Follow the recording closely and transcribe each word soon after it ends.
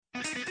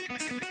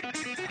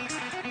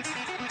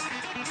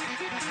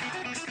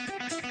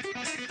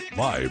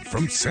Live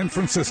from San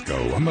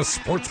Francisco on the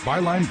Sports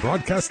Byline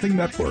Broadcasting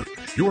Network,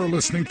 you are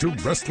listening to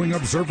Wrestling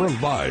Observer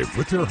Live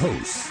with your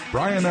hosts,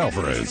 Bryan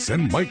Alvarez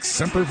and Mike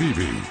Sempervive.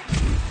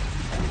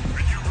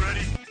 Are you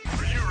ready?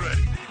 Are you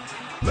ready?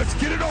 Let's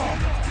get it on!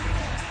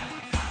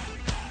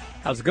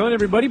 How's it going,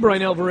 everybody?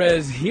 Bryan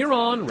Alvarez here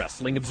on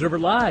Wrestling Observer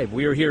Live.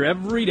 We are here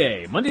every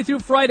day, Monday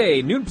through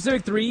Friday, noon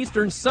Pacific, 3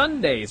 Eastern,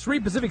 Sunday,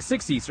 3 Pacific,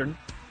 6 Eastern.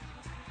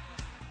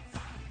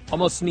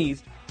 Almost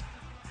sneezed.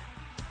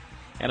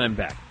 And I'm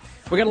back.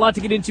 We got a lot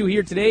to get into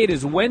here today. It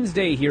is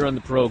Wednesday here on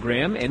the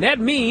program, and that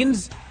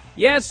means,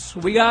 yes,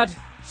 we got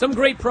some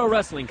great pro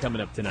wrestling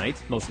coming up tonight,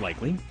 most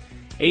likely.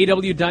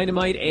 AEW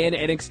Dynamite and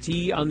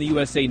NXT on the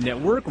USA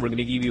Network. We're going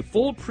to give you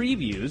full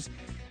previews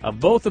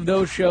of both of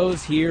those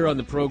shows here on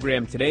the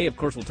program today. Of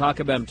course, we'll talk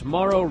about them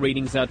tomorrow.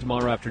 Ratings out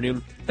tomorrow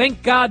afternoon.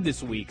 Thank God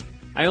this week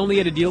I only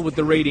had to deal with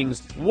the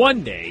ratings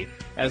one day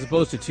as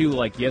opposed to two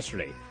like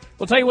yesterday.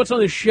 We'll tell you what's on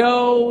the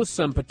show,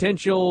 some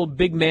potential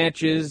big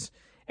matches.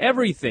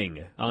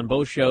 Everything on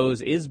both shows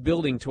is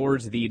building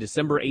towards the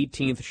December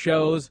 18th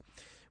shows,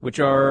 which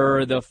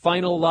are the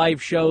final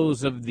live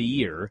shows of the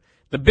year,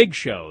 the big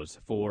shows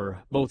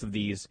for both of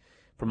these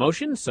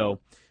promotions. So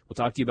we'll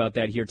talk to you about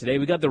that here today.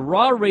 We got the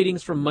Raw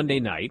ratings from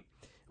Monday night,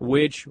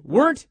 which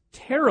weren't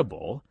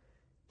terrible,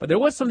 but there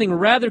was something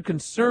rather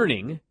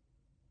concerning.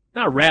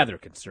 Not rather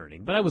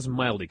concerning, but I was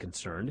mildly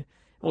concerned.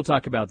 We'll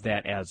talk about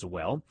that as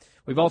well.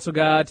 We've also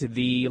got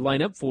the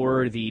lineup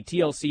for the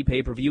TLC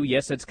pay-per-view.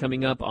 Yes, that's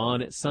coming up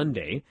on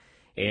Sunday.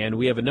 And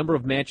we have a number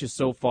of matches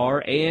so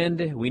far,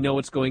 and we know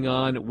what's going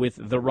on with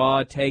the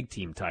Raw tag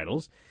team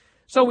titles.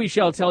 So we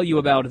shall tell you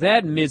about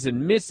that. Ms.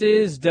 and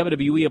Mrs.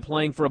 WWE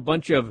applying for a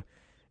bunch of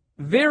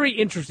very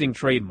interesting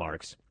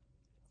trademarks.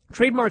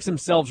 Trademarks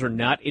themselves are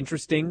not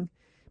interesting,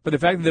 but the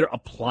fact that they're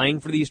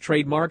applying for these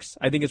trademarks,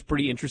 I think is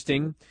pretty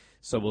interesting.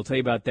 So we'll tell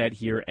you about that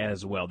here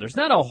as well. There's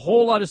not a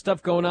whole lot of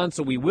stuff going on,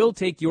 so we will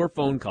take your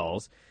phone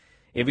calls.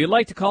 If you'd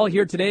like to call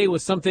here today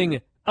with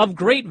something of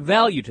great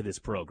value to this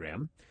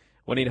program,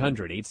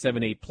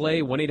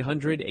 1-800-878-PLAY,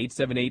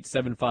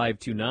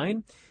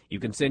 1-800-878-7529. You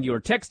can send your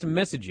text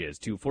messages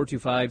to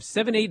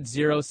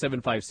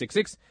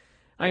 425-780-7566.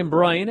 I am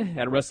Bryan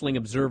at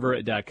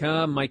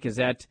WrestlingObserver.com.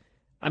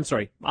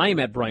 I am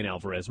at Bryan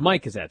Alvarez.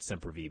 Mike is at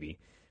Sempervive.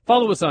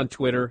 Follow us on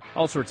Twitter.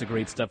 All sorts of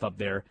great stuff up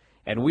there.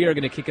 And we are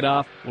going to kick it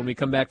off when we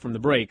come back from the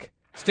break.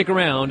 Stick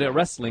around at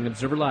Wrestling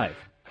Observer Live.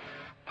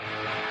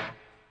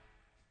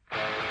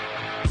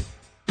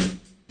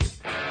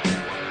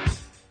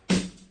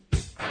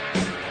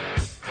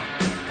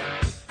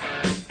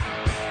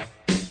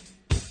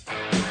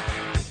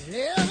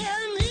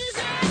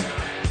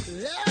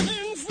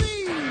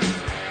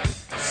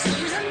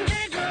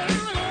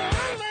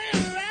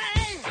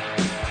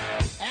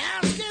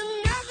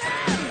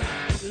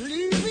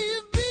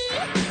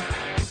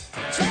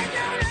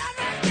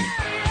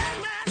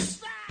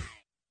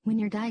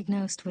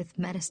 Diagnosed with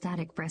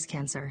metastatic breast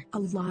cancer. A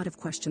lot of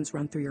questions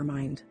run through your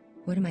mind.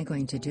 What am I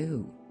going to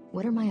do?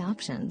 What are my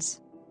options?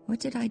 What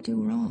did I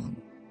do wrong?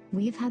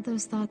 We've had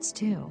those thoughts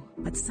too.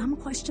 But some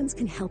questions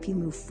can help you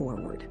move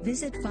forward.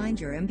 Visit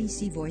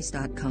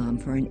findyourmbcvoice.com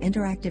for an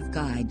interactive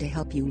guide to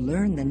help you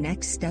learn the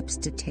next steps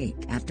to take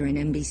after an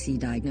MBC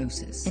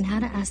diagnosis. And how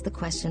to ask the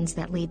questions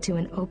that lead to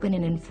an open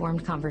and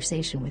informed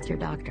conversation with your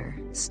doctor.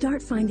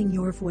 Start finding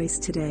your voice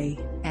today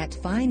at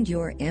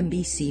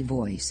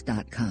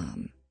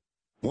findyourmbcvoice.com.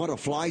 Want to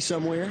fly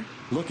somewhere?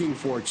 Looking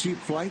for cheap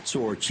flights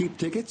or cheap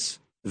tickets?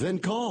 Then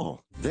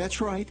call.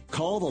 That's right.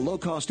 Call the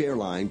low-cost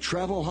airline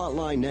travel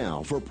hotline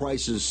now for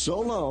prices so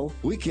low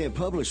we can't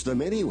publish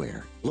them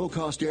anywhere.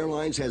 Low-cost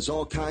airlines has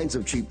all kinds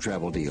of cheap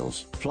travel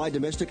deals. Fly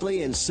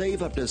domestically and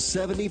save up to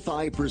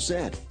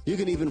 75%. You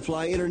can even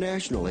fly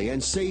internationally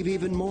and save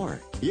even more.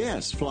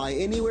 Yes, fly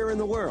anywhere in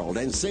the world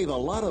and save a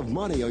lot of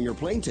money on your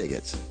plane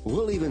tickets.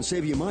 We'll even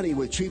save you money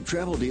with cheap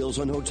travel deals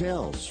on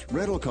hotels,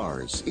 rental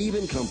cars,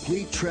 even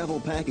complete travel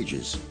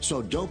packages.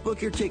 So don't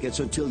book your tickets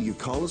until you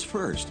call us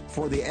first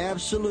for the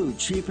absolute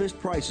cheapest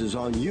prices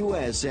on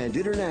U.S. and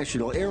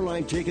international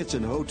airline tickets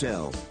and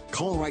hotels.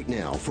 Call right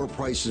now for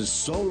prices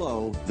so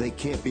low they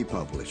can't be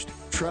published.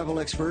 Travel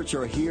experts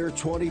are here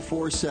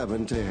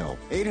 24/7 to help.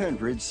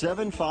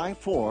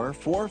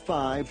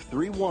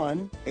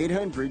 800-754-4531.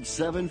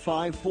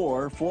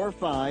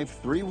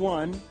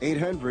 800-754-4531.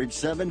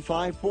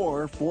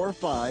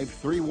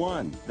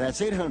 800-754-4531.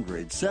 That's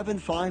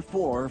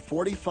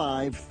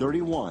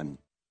 800-754-4531.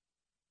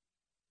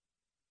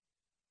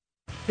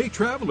 Hey,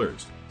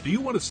 travelers, do you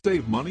want to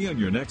save money on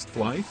your next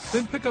flight?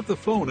 Then pick up the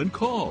phone and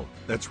call.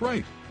 That's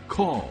right,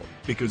 call,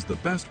 because the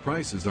best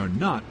prices are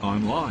not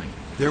online.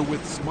 They're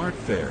with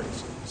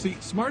SmartFares. See,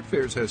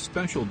 SmartFares has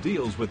special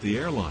deals with the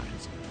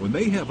airlines. When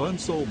they have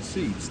unsold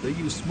seats, they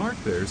use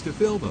SmartFares to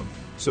fill them.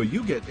 So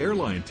you get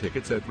airline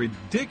tickets at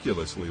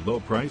ridiculously low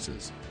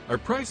prices. Our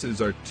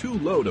prices are too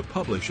low to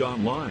publish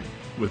online.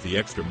 With the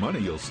extra money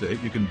you'll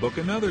save, you can book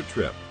another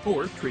trip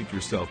or treat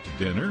yourself to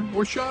dinner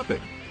or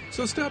shopping.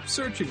 So stop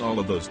searching all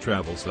of those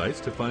travel sites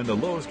to find the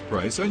lowest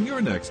price on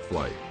your next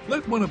flight.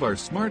 Let one of our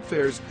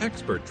SmartFares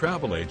expert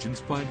travel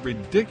agents find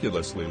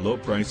ridiculously low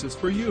prices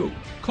for you.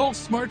 Call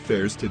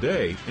SmartFares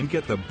today and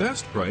get the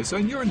best price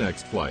on your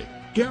next flight.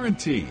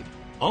 Guaranteed.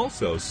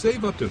 Also,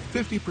 save up to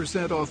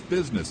 50% off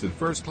business and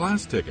first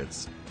class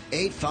tickets.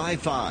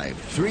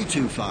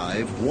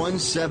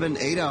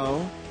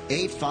 855-325-1780.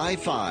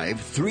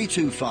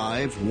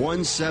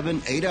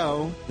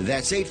 855-325-1780.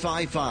 That's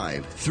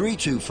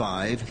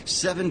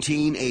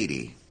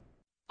 855-325-1780.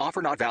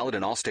 Offer not valid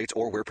in all states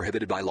or where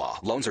prohibited by law.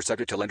 Loans are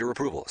subject to lender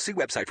approval. See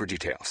website for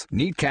details.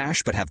 Need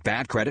cash but have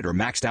bad credit or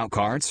maxed out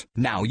cards?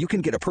 Now you can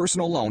get a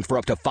personal loan for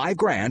up to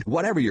 $5,000,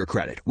 whatever your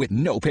credit, with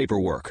no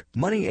paperwork.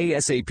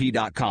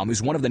 MoneyASAP.com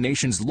is one of the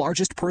nation's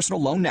largest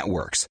personal loan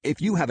networks. If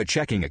you have a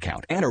checking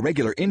account and a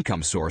regular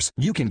income source,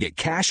 you can get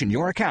cash in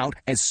your account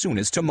as soon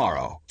as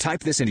tomorrow. Type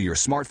this into your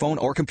smartphone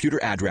or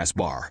computer address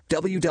bar.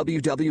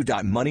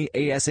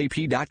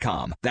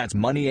 www.moneyasap.com. That's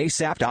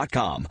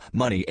moneyasap.com.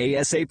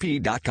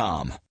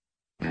 Moneyasap.com.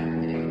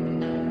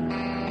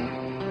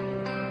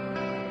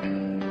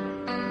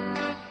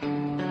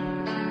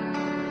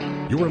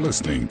 You are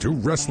listening to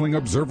Wrestling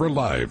Observer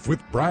Live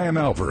with Bryan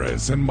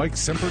Alvarez and Mike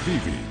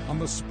Sempervive on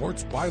the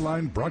Sports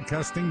Byline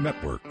Broadcasting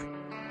Network.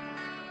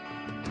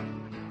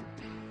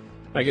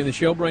 Back in the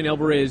show, Bryan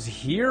Alvarez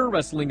here,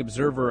 Wrestling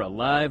Observer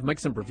Live. Mike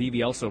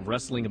Sempervive, also of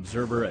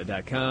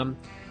WrestlingObserver.com.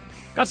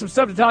 Got some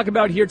stuff to talk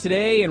about here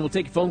today, and we'll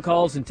take phone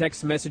calls and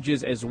text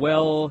messages as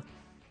well.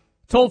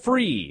 Toll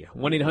free,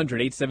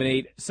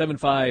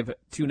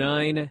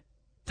 1-800-878-7529.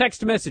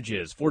 Text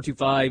messages,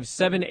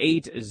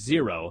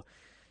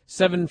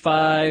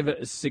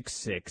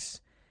 425-780-7566.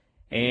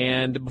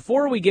 And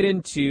before we get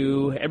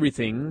into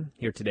everything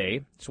here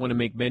today, just want to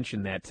make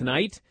mention that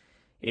tonight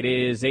it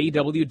is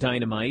AEW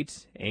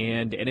Dynamite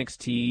and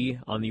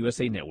NXT on the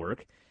USA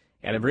Network.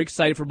 And I'm very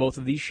excited for both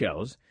of these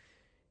shows.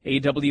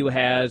 AEW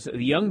has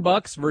the Young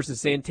Bucks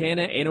versus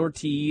Santana and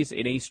Ortiz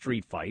in a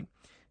street fight.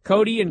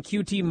 Cody and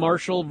QT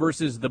Marshall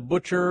versus The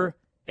Butcher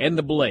and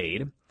The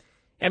Blade.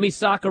 Emi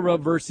Sakura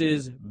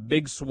versus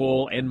Big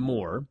Swole and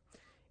more.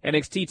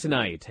 NXT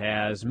tonight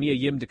has Mia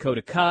Yim,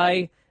 Dakota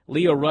Kai,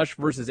 Lio Rush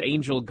versus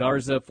Angel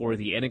Garza for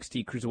the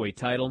NXT Cruiserweight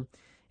title,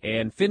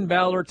 and Finn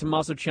Balor,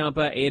 Tommaso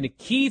Ciampa, and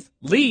Keith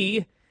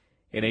Lee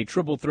in a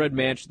triple threat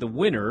match. The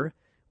winner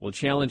will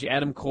challenge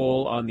Adam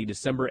Cole on the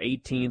December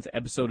 18th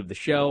episode of the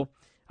show.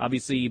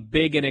 Obviously,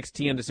 big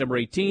NXT on December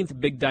 18th,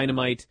 big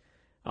Dynamite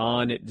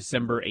on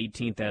December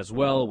 18th as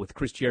well, with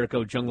Chris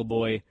Jericho, Jungle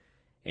Boy,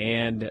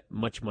 and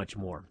much, much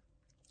more.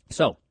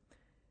 So,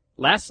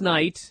 last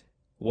night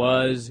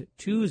was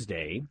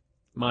Tuesday,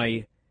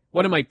 one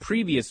of my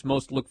previous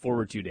most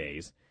look-forward-to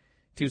days.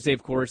 Tuesday,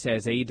 of course,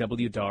 has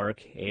AEW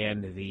Dark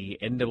and the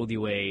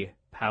NWA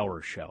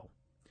Power Show.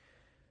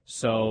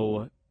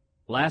 So,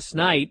 last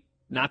night,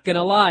 not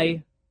gonna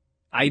lie,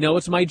 I know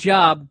it's my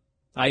job.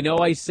 I know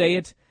I say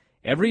it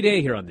every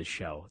day here on this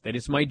show, that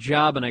it's my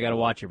job and I gotta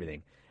watch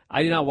everything.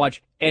 I did not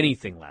watch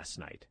anything last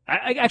night.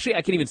 I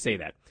can't even say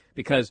that,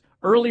 because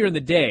earlier in the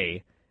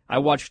day, I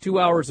watched 2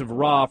 hours of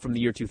Raw from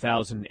the year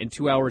 2000 and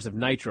 2 hours of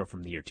Nitro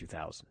from the year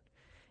 2000.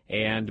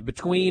 And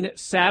between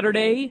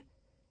Saturday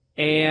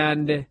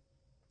and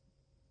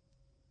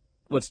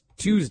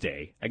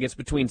Tuesday, I guess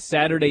between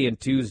Saturday and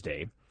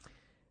Tuesday,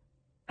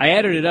 I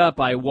added it up.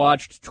 I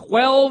watched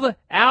 12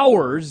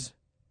 hours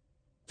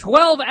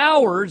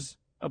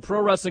of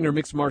pro wrestling or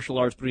mixed martial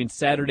arts between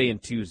Saturday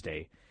and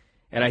Tuesday.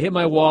 And I hit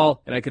my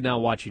wall, and I could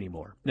not watch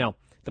anymore. Now,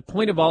 the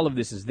point of all of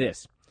this is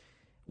this.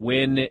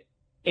 When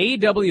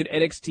AEW and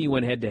NXT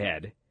went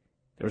head-to-head,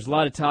 there was a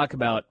lot of talk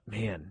about,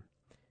 man,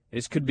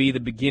 this could be the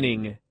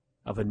beginning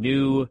of a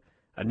new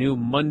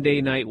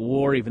Monday Night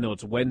War, even though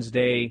it's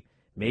Wednesday.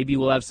 Maybe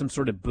we'll have some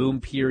sort of boom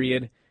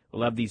period.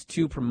 We'll have these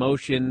two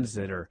promotions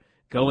that are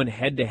going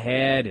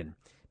head-to-head, and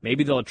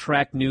maybe they'll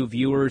attract new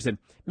viewers, and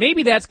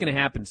maybe that's going to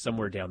happen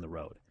somewhere down the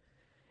road.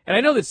 And I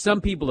know that some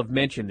people have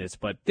mentioned this,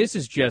 but this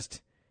is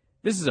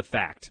a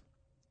fact.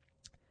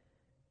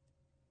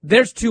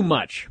 There's too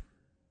much.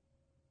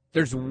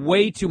 There's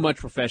way too much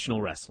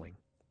professional wrestling.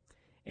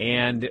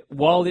 And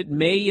while it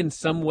may in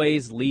some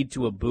ways lead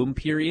to a boom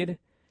period,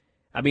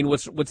 I mean,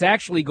 what's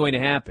actually going to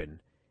happen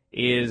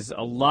is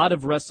a lot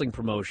of wrestling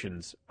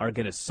promotions are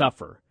going to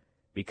suffer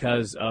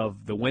because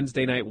of the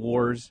Wednesday Night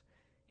Wars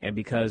and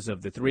because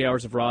of the 3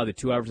 hours of Raw, the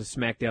 2 hours of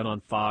SmackDown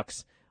on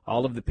Fox,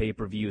 all of the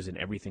pay-per-views and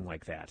everything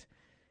like that.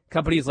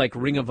 Companies like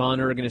Ring of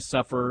Honor are going to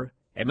suffer.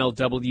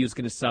 MLW is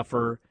going to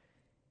suffer.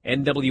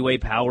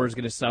 NWA Power is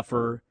going to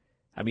suffer.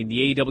 I mean,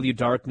 the AEW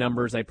Dark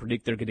numbers, I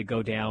predict they're going to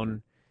go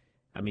down.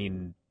 I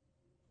mean,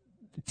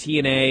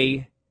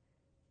 TNA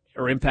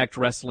or Impact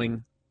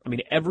Wrestling, I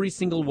mean, every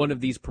single one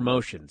of these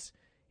promotions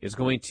is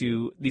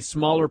these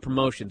smaller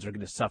promotions are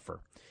going to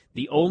suffer.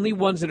 The only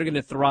ones that are going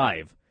to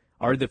thrive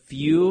are the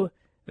few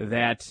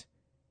that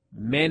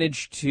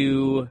manage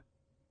to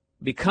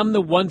become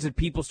the ones that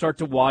people start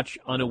to watch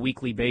on a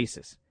weekly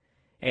basis.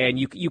 And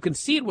you can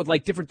see it with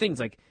like different things,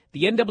 like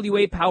the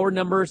NWA Power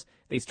numbers.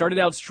 They started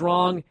out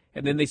strong,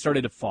 and then they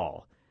started to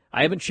fall.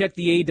 I haven't checked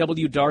the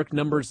AEW Dark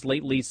numbers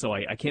lately, so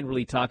I can't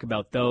really talk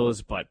about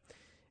those. But,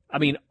 I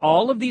mean,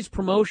 all of these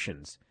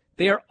promotions,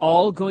 they are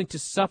all going to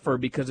suffer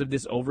because of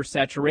this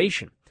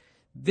oversaturation.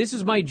 This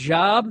is my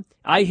job.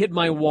 I hit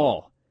my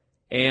wall.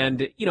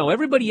 And,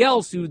 everybody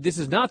else who this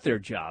is not their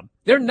job,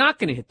 they're not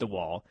going to hit the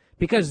wall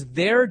because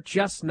they're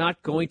just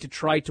not going to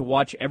try to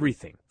watch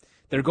everything.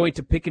 They're going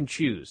to pick and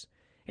choose.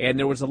 And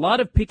there was a lot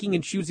of picking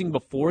and choosing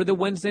before the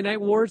Wednesday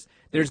Night Wars.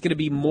 There's going to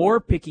be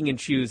more picking and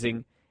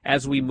choosing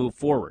as we move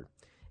forward.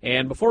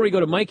 And before we go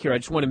to Mike here, I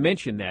just want to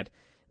mention that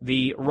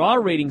the Raw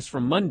ratings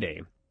from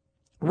Monday,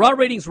 Raw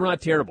ratings were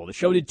not terrible. The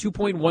show did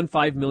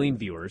 2.15 million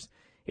viewers.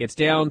 It's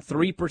down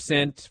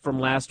 3% from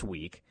last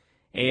week.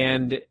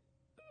 And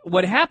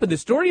what happened, the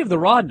story of the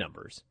Raw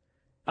numbers,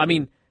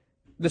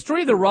 the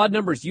story of the Raw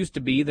numbers used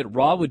to be that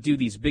Raw would do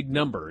these big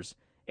numbers,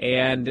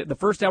 and the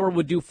first hour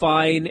would do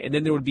fine, and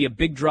then there would be a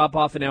big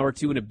drop-off in hour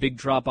 2 and a big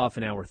drop-off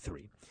in hour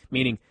 3.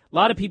 Meaning, a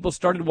lot of people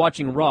started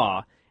watching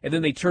Raw, and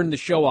then they turned the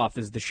show off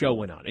as the show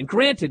went on. And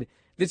granted,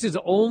 this is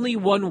only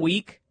 1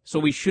 week, so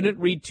we shouldn't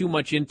read too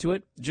much into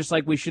it, just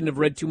like we shouldn't have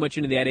read too much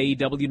into that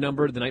AEW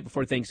number the night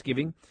before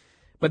Thanksgiving.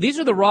 But these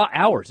are the Raw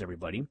hours,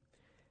 everybody.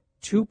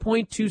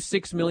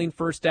 2.26 million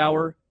first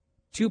hour,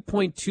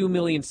 2.2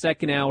 million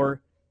second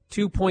hour,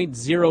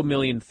 2.0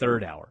 million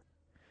third hour.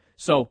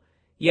 So,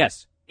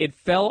 yes, it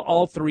fell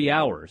all 3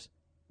 hours,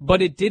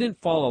 but it didn't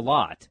fall a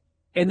lot.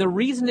 And the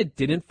reason it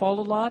didn't fall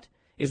a lot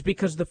is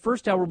because the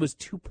first hour was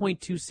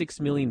 2.26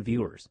 million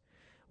viewers.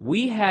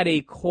 We had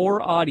a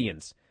core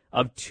audience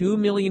of 2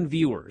 million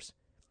viewers,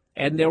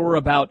 and there were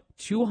about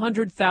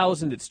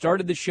 200,000 that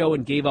started the show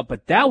and gave up,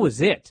 but that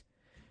was it.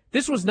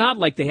 This was not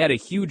like they had a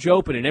huge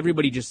open and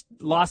everybody just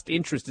lost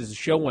interest as the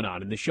show went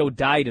on and the show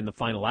died in the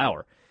final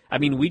hour.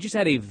 We just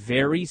had a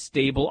very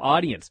stable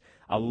audience.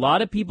 A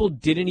lot of people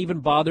didn't even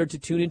bother to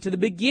tune into the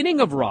beginning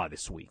of Raw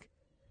this week.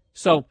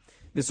 So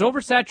this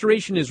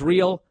oversaturation is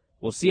real.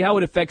 We'll see how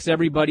it affects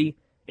everybody.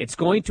 It's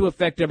going to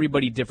affect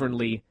everybody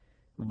differently.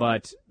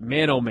 But,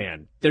 man, oh,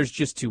 man, there's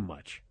just too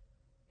much.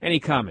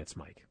 Any comments,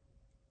 Mike?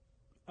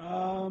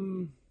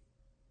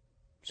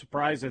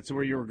 Surprised that's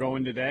where you were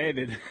going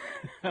today.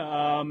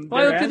 Well,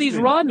 I looked at these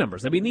Raw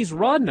numbers. These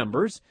Raw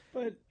numbers,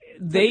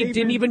 they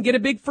didn't even get a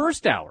big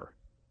first hour.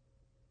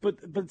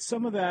 But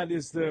some of that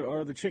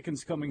are the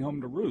chickens coming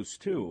home to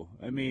roost, too.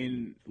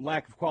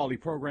 Lack of quality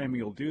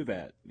programming will do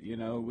that.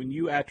 When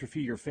you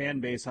atrophy your fan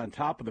base on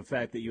top of the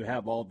fact that you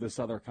have all this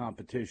other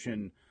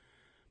competition,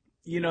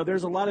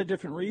 there's a lot of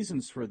different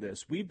reasons for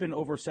this. We've been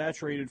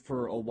oversaturated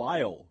for a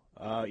while.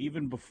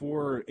 Even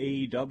before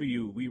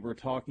AEW, we were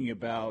talking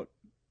about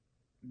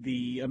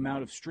the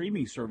amount of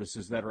streaming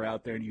services that are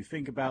out there. And you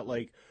think about,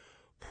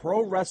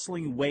 Pro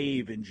Wrestling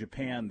Wave in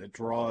Japan that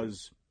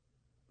draws,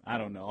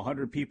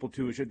 100 people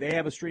to it. They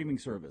have a streaming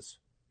service.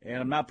 And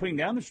I'm not putting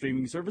down the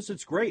streaming service.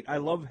 It's great. I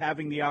love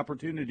having the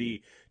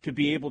opportunity to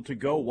be able to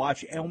go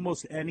watch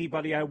almost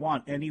anybody I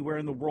want anywhere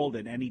in the world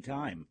at any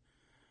time.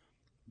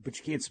 But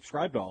you can't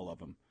subscribe to all of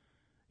them.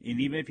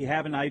 And even if you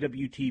have an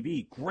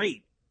IWTV,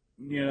 great.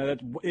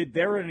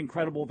 They're an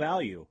incredible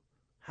value.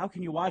 How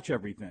can you watch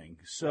everything?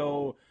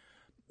 So,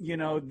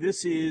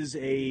 this is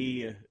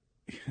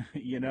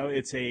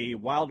it's a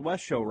Wild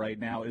West show right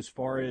now as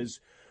far as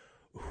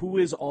who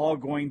is all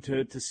going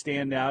to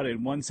stand out,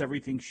 and once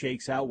everything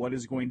shakes out, what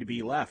is going to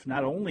be left,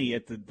 not only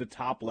at the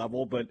top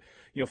level, but,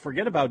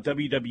 forget about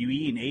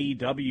WWE and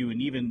AEW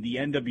and even the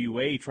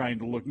NWA trying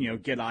to look,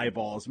 get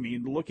eyeballs.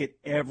 Look at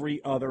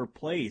every other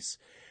place,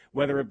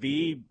 whether it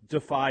be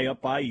Defy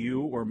Up By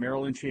You or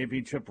Maryland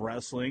Championship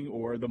Wrestling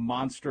or the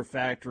Monster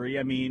Factory.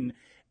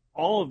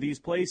 All of these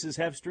places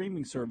have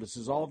streaming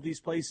services. All of these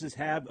places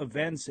have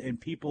events and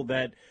people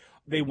that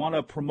they want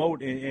to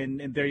promote,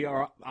 and they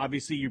are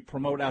obviously you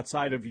promote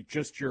outside of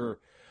just your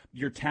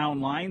town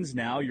lines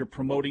now. You're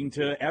promoting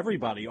to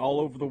everybody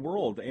all over the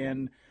world,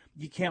 and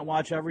you can't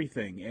watch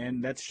everything,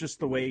 and that's just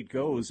the way it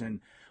goes. And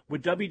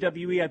with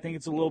WWE, I think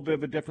it's a little bit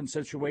of a different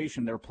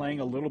situation. They're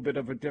playing a little bit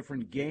of a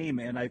different game,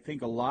 and I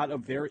think a lot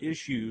of their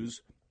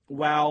issues,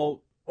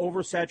 while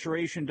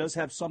oversaturation does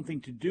have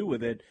something to do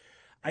with it,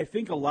 I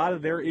think a lot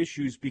of their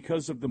issues,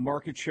 because of the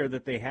market share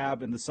that they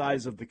have and the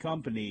size of the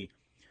company,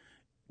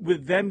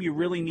 with them, you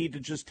really need to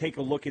just take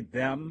a look at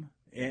them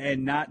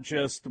and not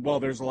just, well,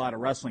 there's a lot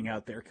of wrestling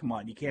out there. Come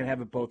on, you can't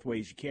have it both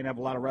ways. You can't have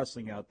a lot of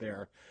wrestling out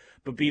there,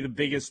 but be the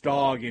biggest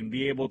dog and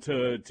be able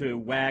to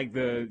wag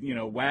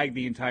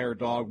the entire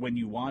dog when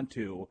you want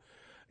to,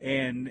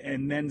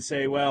 and then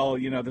say, well,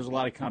 there's a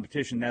lot of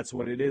competition. That's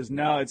what it is.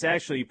 No, it's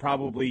actually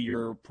probably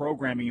your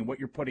programming and what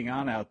you're putting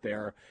on out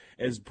there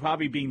as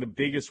probably being the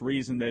biggest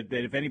reason that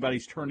if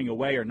anybody's turning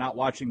away or not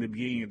watching the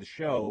beginning of the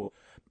show,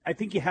 I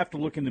think you have to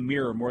look in the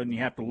mirror more than you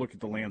have to look at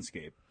the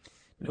landscape.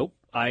 Nope.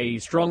 I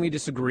strongly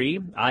disagree.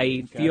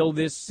 I feel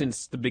this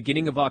since the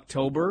beginning of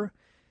October.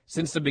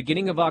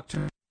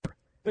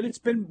 But it's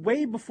been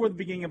way before the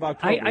beginning of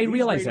October. I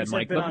realize that,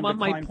 Mike. But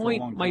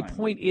my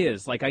point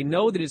is, I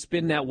know that it's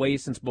been that way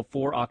since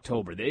before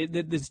October.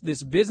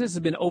 This business has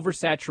been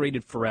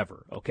oversaturated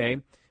forever, okay?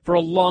 For a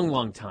long,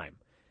 long time.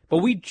 But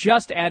we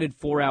just added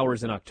 4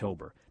 hours in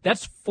October.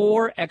 That's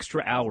 4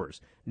 extra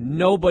hours.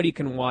 Nobody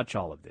can watch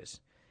all of this.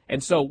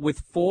 And so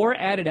with 4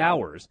 added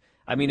hours,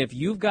 I mean, if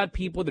you've got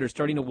people that are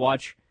starting to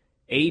watch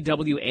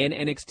AEW and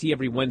NXT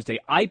every Wednesday,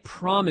 I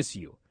promise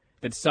you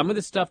that some of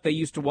the stuff they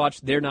used to watch,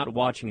 they're not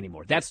watching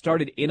anymore. That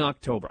started in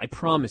October. I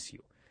promise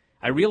you.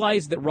 I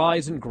realize that Raw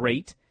isn't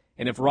great,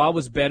 and if Raw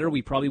was better,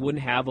 we probably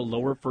wouldn't have a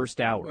lower first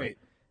hour. Wait.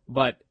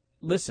 But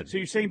listen. So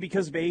you're saying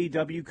because of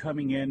AEW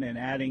coming in and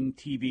adding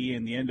TV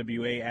and the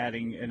NWA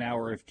adding an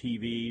hour of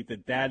TV,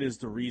 that is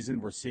the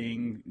reason we're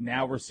seeing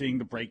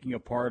the breaking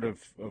apart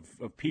of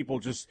people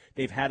just,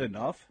 they've had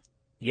enough?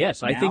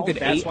 Yes, I think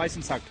that's why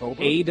since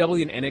October?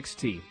 AEW and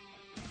NXT.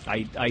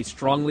 I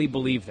strongly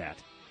believe that.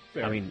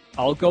 Fair. I mean,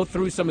 I'll go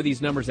through some of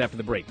these numbers after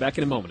the break. Back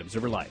in a moment.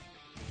 Observer Live.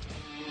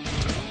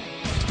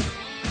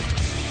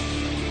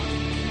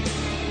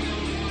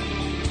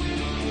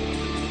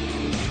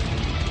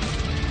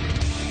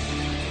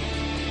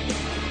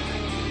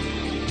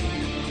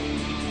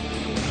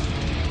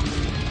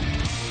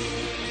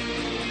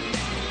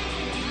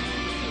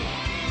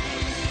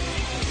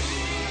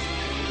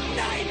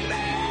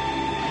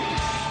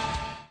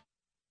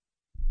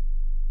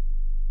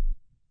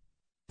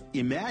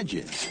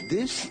 Imagine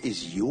this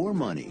is your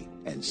money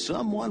and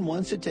someone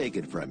wants to take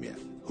it from you.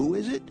 Who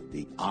is it?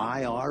 The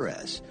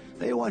IRS.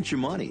 They want your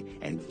money,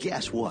 and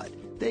guess what?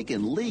 They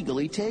can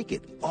legally take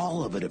it,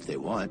 all of it if they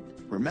want.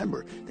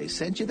 Remember, they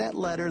sent you that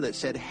letter that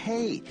said,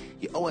 hey,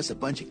 you owe us a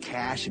bunch of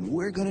cash and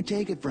we're going to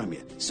take it from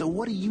you. So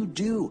what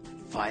do?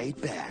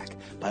 Fight back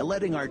by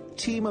letting our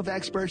team of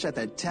experts at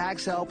the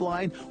tax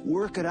helpline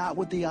work it out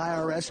with the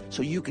IRS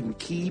so you can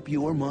keep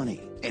your money.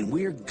 And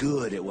we're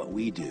good at what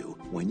we do.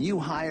 When you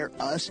hire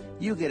us,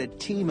 you get a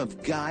team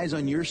of guys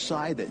on your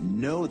side that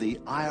know the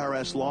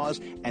IRS laws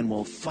and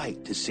will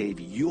fight to save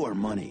your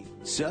money.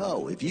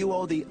 So, if you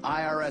owe the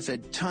IRS a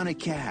ton of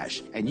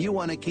cash and you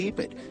want to keep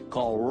it,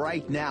 call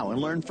right now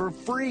and learn for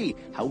free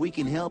how we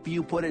can help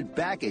you put it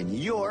back in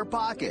your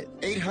pocket.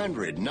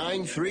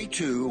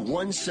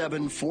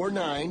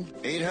 800-932-1749.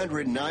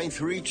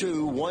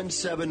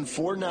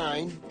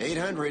 800-932-1749.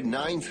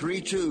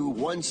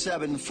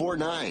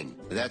 800-932-1749.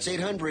 That's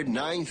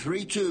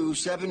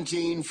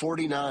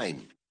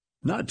 800-932-1749.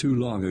 Not too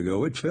long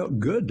ago, it felt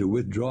good to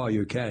withdraw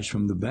your cash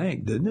from the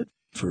bank, didn't it?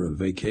 For a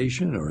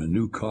vacation or a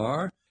new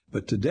car.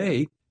 But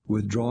today,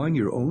 withdrawing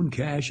your own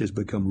cash has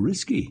become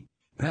risky.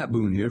 Pat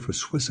Boone here for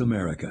Swiss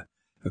America.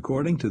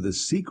 According to The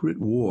Secret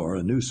War,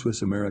 a new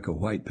Swiss America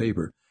white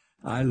paper,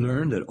 I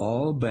learned that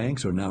all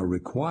banks are now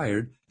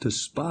required to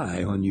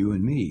spy on you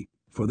and me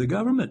for the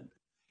government,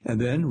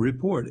 and then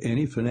report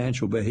any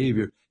financial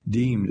behavior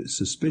deemed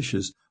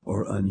suspicious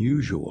or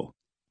unusual.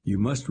 You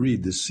must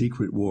read The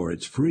Secret War.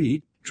 It's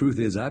free. Truth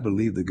is, I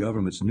believe the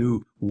government's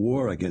new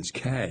war against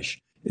cash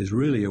is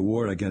really a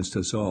war against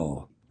us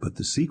all. But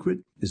the secret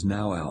is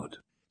now out.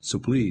 So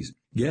please,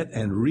 get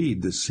and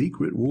read The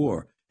Secret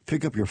War.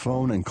 Pick up your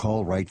phone and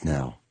call right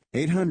now.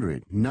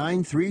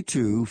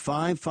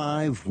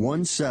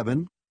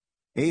 800-932-5517.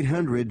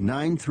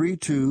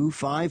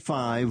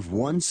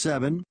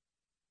 800-932-5517.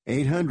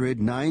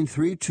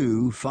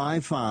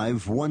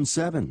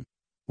 800-932-5517.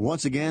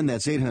 Once again,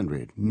 that's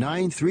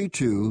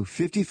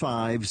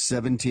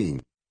 800-932-5517.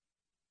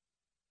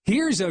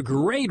 Here's a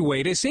great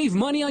way to save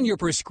money on your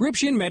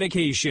prescription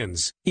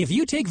medications. If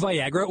you take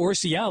Viagra or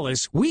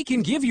Cialis, we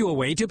can give you a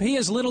way to pay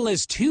as little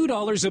as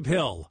 $2 a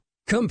pill.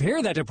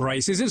 Compare that to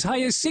prices as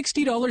high as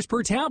 $60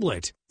 per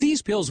tablet.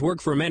 These pills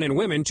work for men and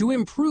women to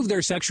improve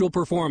their sexual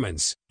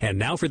performance. And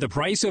now for the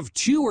price of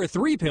 2 or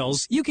 3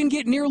 pills, you can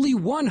get nearly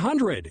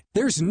 100.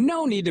 There's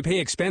no need to pay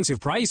expensive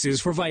prices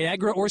for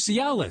Viagra or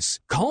Cialis.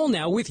 Call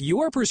now with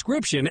your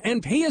prescription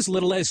and pay as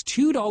little as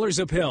 $2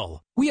 a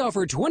pill. We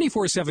offer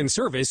 24/7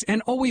 service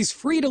and always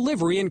free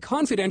delivery and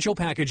confidential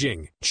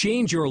packaging.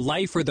 Change your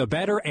life for the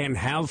better and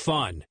have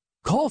fun.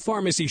 Call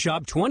Pharmacy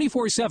Shop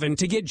 24/7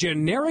 to get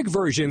generic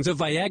versions of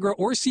Viagra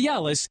or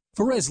Cialis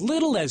for as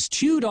little as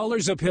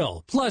 $2 a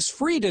pill, plus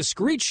free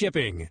discreet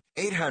shipping.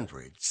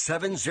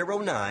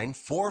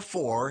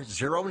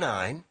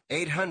 800-709-4409.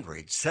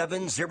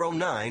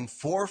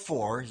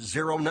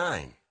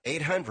 800-709-4409.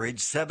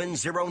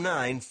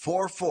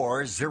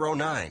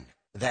 800-709-4409.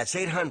 That's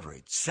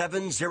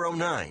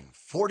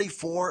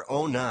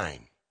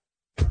 800-709-4409.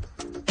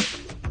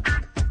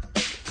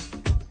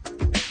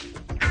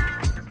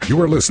 You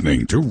are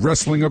listening to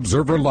Wrestling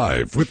Observer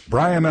Live with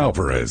Bryan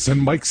Alvarez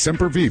and Mike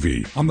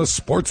Sempervive on the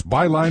Sports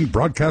Byline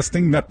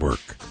Broadcasting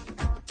Network.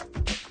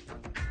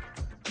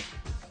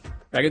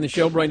 Back in the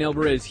show, Bryan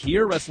Alvarez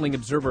here, Wrestling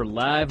Observer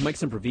Live. Mike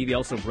Sempervive,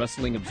 also of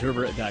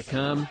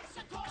WrestlingObserver.com.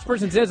 This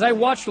person says, I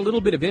watched a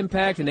little bit of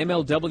Impact and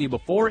MLW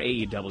before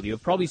AEW.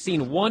 I've probably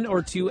seen 1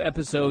 or 2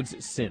 episodes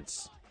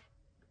since.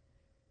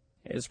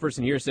 This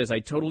person here says,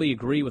 I totally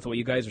agree with what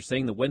you guys are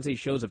saying. The Wednesday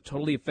shows have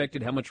totally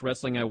affected how much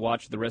wrestling I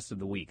watch the rest of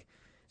the week.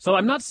 So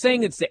I'm not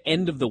saying it's the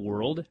end of the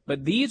world,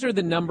 but these are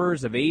the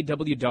numbers of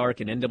AEW Dark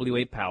and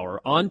NWA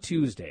Power on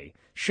Tuesday.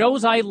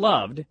 Shows I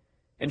loved,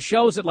 and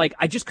shows that,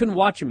 I just couldn't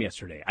watch them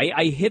yesterday.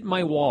 I hit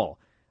my wall.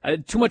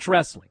 Too much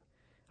wrestling,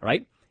 all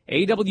right?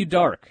 AEW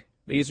Dark.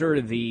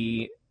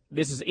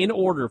 This is in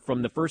order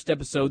from the first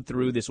episode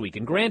through this week.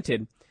 And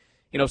granted,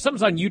 if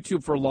something's on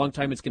YouTube for a long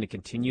time, it's going to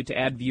continue to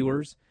add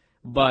viewers,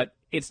 but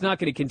it's not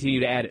going to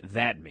continue to add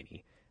that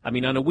many. I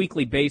mean, on a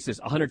weekly basis,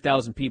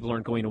 100,000 people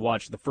aren't going to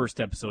watch the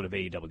first episode of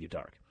AEW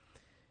Dark.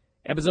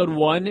 Episode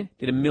 1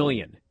 did 1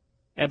 million.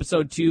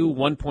 Episode 2,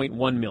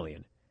 1.1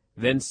 million.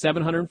 Then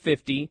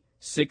 750,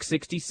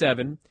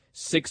 667,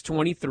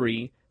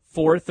 623,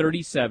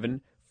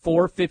 437,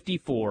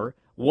 454,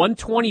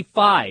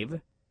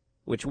 125,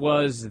 which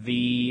was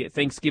the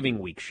Thanksgiving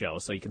week show,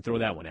 so you can throw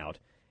that one out,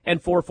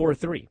 and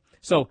 443.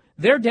 So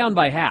they're down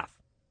by half.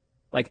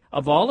 Like,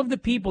 of all of the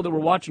people that were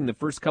watching the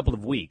first couple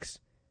of weeks,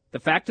 the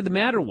fact of the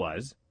matter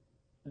was,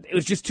 it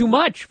was just too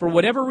much for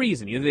whatever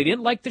reason. Either they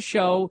didn't like the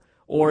show,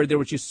 or there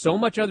was just so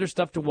much other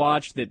stuff to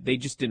watch that they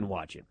just didn't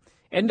watch it.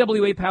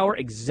 NWA Power,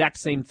 exact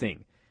same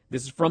thing.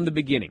 This is from the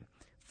beginning.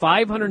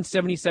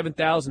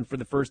 577,000 for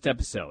the first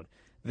episode.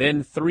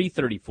 Then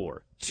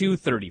 334,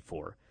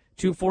 234,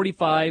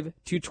 245,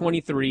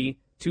 223,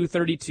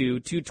 232,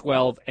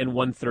 212, and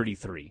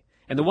 133.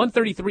 And the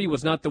 133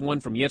 was not the one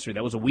from yesterday.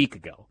 That was a week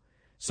ago.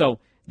 So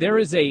there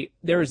is a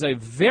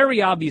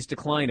very obvious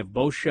decline of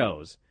both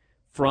shows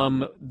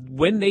from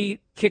when they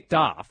kicked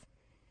off.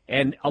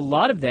 And a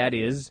lot of that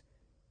is,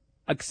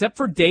 except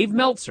for Dave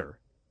Meltzer,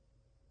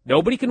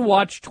 nobody can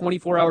watch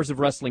 24 hours of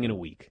wrestling in a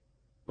week,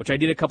 which I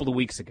did a couple of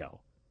weeks ago.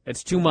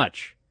 That's too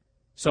much.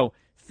 So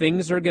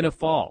things are going to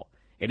fall.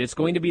 And it's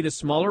going to be the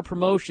smaller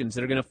promotions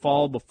that are going to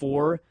fall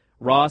before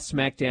Raw,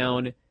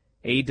 SmackDown,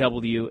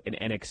 AEW, and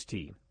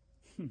NXT.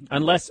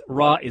 Unless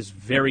Raw is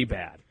very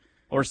bad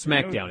or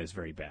SmackDown is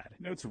very bad.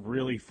 You know what's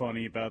really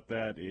funny about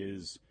that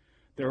is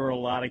there were a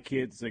lot of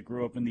kids that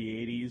grew up in the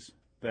 80s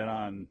that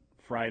on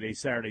Friday,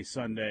 Saturday,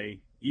 Sunday,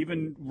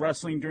 even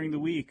wrestling during the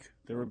week,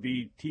 there would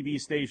be TV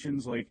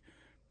stations like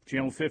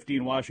Channel 50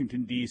 in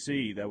Washington,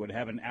 D.C. that would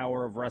have an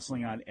hour of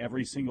wrestling on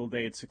every single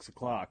day at 6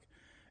 o'clock.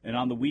 And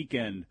on the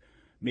weekend,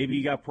 maybe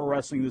you got Pro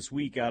Wrestling This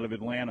Week out of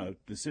Atlanta,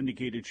 the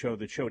syndicated show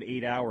that showed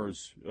 8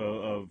 hours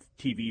of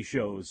TV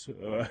shows,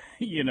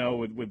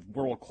 with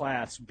World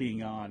Class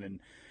being on and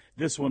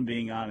this one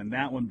being on and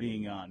that one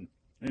being on.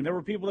 And there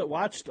were people that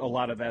watched a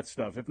lot of that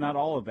stuff, if not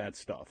all of that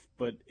stuff.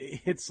 But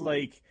it's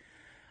like,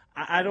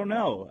 I don't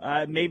know.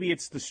 Maybe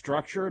it's the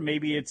structure.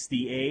 Maybe it's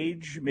the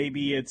age.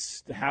 Maybe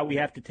it's how we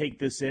have to take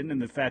this in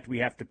and the fact we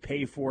have to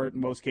pay for it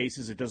in most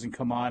cases. It doesn't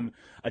come on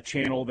a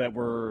channel that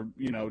we're,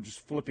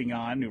 just flipping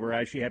on. We're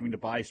actually having to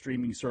buy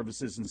streaming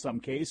services in some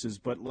cases.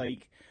 But,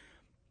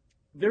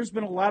 there's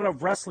been a lot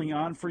of wrestling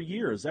on for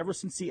years, ever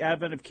since the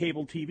advent of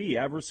cable TV,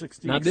 ever since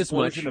the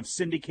explosion of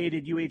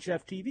syndicated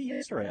UHF TV.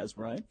 Yes, there has,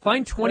 Brian.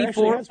 Find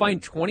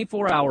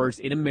 24 hours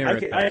in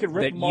America I could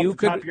rip them off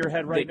the top of your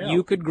head right now.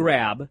 You could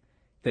grab,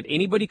 that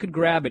anybody could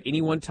grab at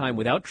any one time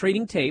without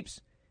trading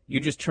tapes. You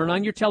just turn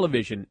on your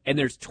television, and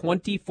there's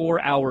 24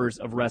 hours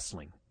of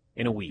wrestling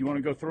in a week. You want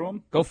to go through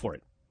them? Go for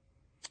it.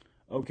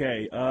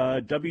 Okay.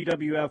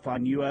 WWF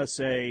on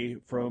USA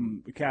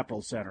from the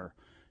Capitol Center.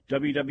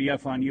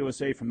 WWF on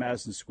USA from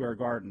Madison Square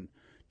Garden.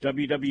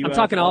 WWF. I'm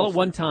talking all at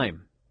one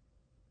time.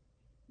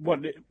 What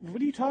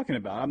are you talking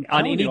about? I'm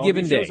on any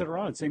given day. Shows that are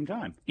on at the same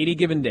time. Any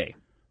given day.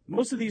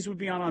 Most of these would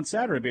be on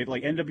Saturday,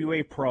 like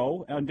NWA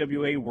Pro,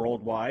 NWA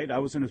Worldwide. I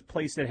was in a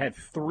place that had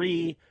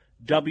 3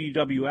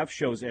 WWF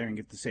shows airing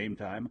at the same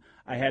time.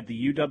 I had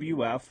the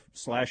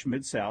UWF /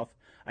 Mid-South.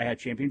 I had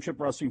Championship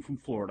Wrestling from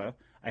Florida.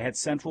 I had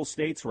Central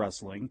States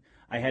Wrestling.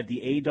 I had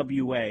the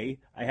AWA.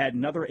 I had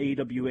another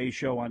AWA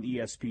show on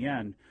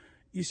ESPN.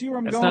 You see where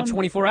I'm going? That's not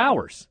 24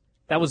 hours.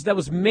 That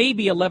was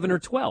maybe 11 or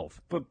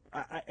 12. But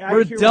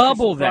we're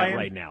double that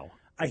right now.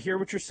 I hear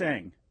what you're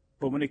saying.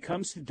 But when it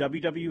comes to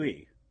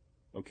WWE,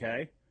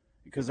 okay,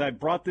 because I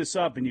brought this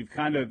up and you've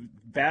kind of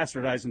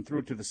bastardized and threw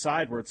it to the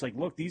side where it's like,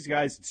 look, these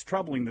guys, it's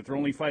troubling that they're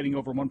only fighting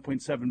over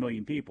 1.7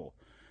 million people.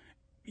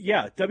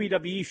 Yeah,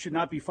 WWE should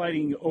not be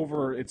fighting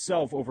over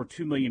itself over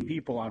 2 million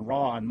people on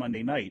Raw on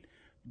Monday night.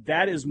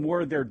 That is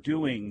more they're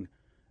doing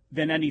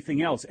than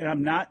anything else. And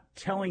I'm not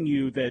telling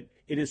you that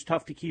it is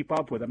tough to keep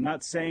up with. I'm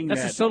not saying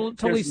that's a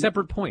totally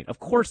separate point. Of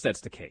course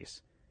that's the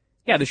case.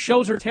 Yeah, the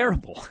shows are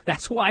terrible.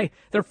 That's why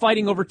they're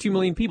fighting over 2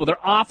 million people.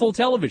 They're awful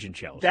television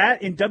shows.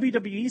 That, in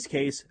WWE's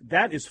case,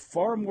 that is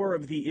far more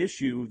of the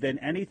issue than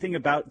anything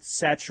about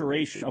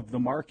saturation of the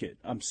market.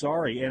 I'm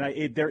sorry.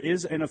 And there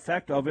is an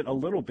effect of it a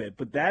little bit,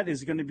 but that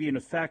is going to be an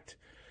effect.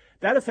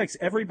 That affects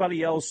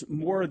everybody else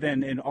more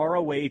than an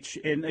ROH.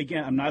 And,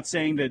 again, I'm not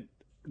saying that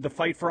the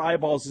fight for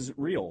eyeballs isn't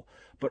real,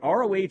 but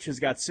ROH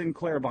has got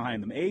Sinclair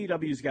behind them.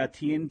 AEW's got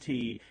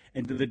TNT,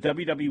 and the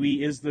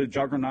WWE is the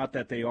juggernaut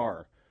that they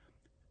are.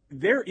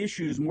 Their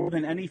issues more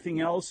than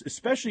anything else,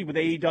 especially with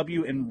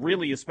AEW and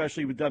really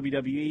especially with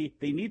WWE,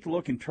 they need to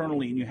look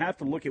internally, and you have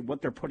to look at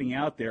what they're putting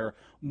out there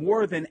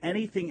more than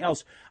anything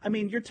else. I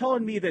mean, you're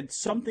telling me that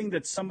something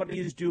that somebody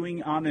is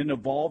doing on an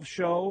Evolve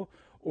show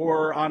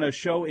or on a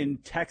show in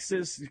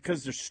Texas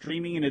because they're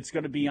streaming and it's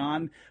going to be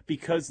on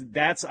because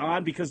that's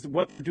on, because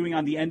what they're doing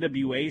on the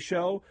NWA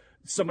show,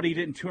 somebody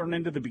didn't turn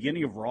into the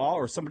beginning of Raw,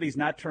 or somebody's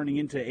not turning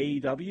into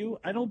AEW.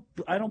 I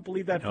don't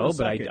believe that. No, for a but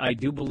second. I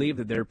do believe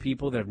that there are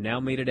people that have now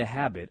made it a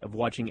habit of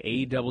watching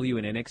AEW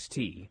and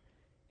NXT,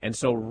 and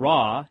so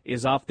Raw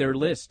is off their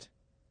list,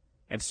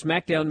 and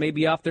SmackDown may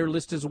be off their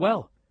list as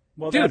well.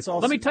 Well, dude, that's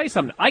also, let me tell you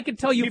something. I can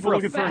tell you people for a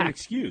looking fact, for an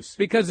excuse.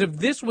 because if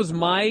this was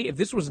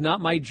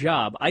not my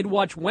job, I'd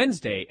watch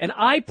Wednesday, and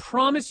I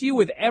promise you,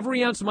 with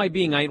every ounce of my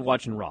being, I ain't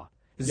watching Raw.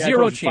 Yeah, Zero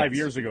I told you chance. 5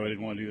 years ago, I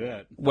didn't want to do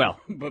that. Well,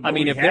 but I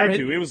mean, we if had there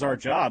to, it was our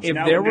jobs. If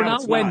now, there were now not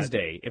it's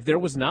Wednesday, if there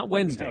was not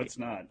Wednesday, no, it's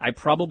not. I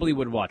probably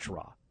would watch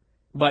Raw.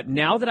 But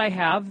now that I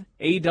have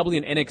AEW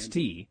and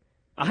NXT,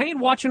 I ain't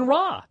watching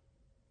Raw.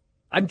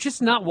 I'm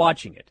just not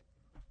watching it.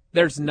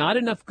 There's not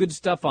enough good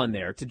stuff on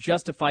there to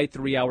justify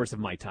 3 hours of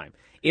my time.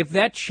 If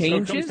that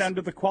changes, so it comes down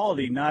to the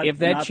quality, not if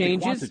that not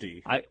changes,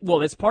 the quantity.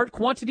 well, it's part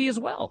quantity as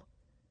well.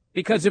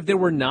 Because if there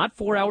were not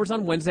 4 hours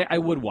on Wednesday, I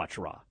would watch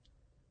Raw.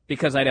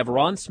 Because I'd have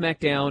Raw and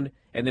SmackDown,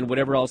 and then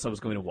whatever else I was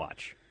going to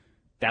watch.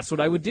 That's what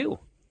I would do.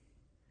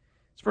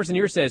 This person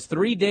here says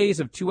 3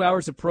 days of 2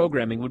 hours of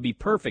programming would be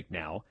perfect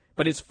now,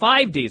 but it's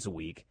 5 days a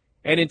week,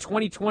 and in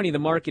 2020 the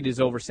market is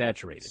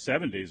oversaturated.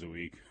 7 days a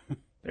week.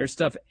 There's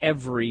stuff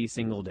every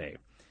single day.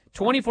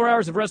 24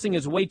 hours of wrestling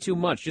is way too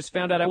much. Just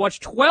found out I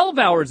watched 12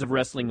 hours of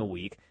wrestling a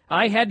week.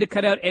 I had to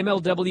cut out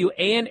MLW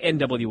and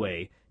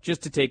NWA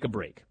just to take a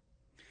break.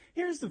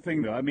 Here's the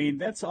thing, though. I mean,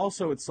 that's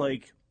also, it's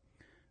like,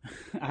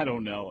 I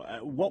don't know.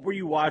 What were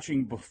you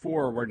watching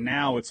before where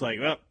now it's like,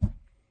 well,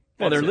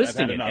 they're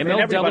listing it. enough.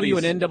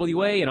 MLW and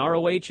NWA and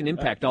ROH and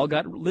Impact all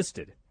got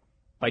listed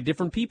by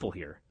different people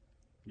here.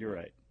 You're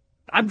right.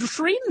 I'm just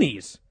reading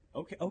these.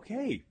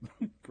 Okay.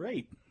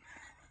 Great.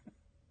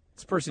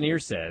 This person here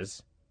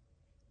says,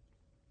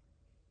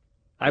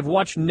 I've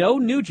watched no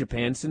New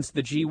Japan since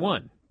the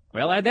G1.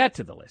 Well, add that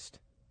to the list.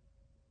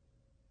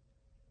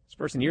 This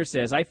person here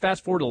says, I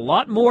fast forward a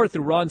lot more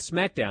through Raw and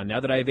SmackDown now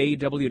that I have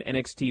AEW and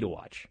NXT to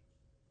watch.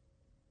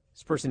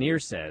 This person here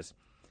says,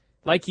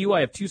 like you,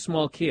 I have 2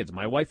 small kids.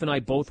 My wife and I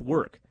both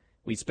work.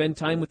 We spend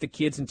time with the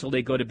kids until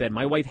they go to bed.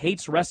 My wife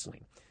hates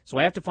wrestling, so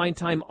I have to find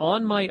time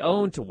on my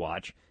own to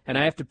watch, and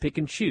I have to pick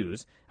and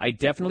choose. I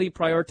definitely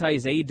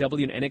prioritize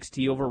AEW and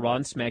NXT over Raw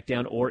and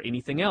SmackDown or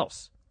anything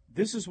else.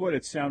 This is what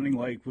it's sounding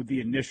like with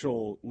the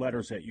initial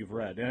letters that you've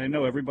read. And I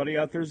know everybody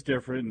out there is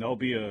different, and there'll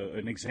be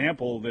an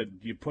example that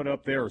you put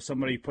up there or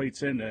somebody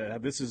puts in,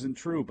 this isn't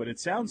true. But it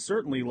sounds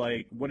certainly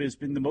like what has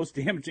been the most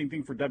damaging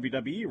thing for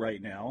WWE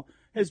right now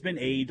has been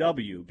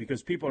AEW,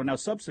 because people are now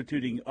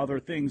substituting other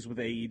things with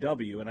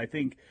AEW. And I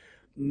think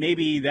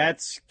maybe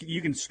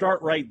you can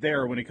start right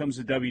there when it comes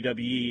to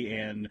WWE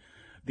and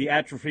the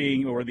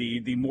atrophying or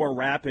the more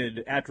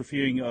rapid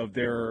atrophying of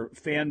their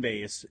fan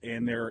base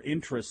and their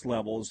interest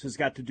levels has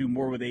got to do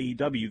more with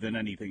AEW than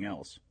anything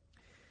else.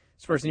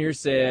 This person here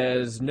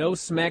says, no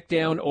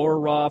SmackDown or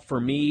Raw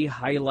for me,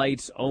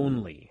 highlights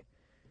only.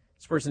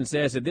 This person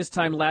says, at this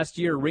time last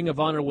year, Ring of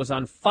Honor was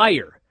on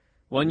fire.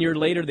 1 year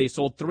later, they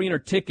sold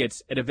 300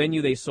 tickets at a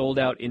venue they sold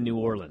out in New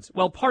Orleans.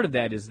 Well, part of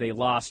that is they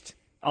lost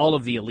all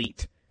of the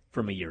elite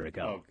from a year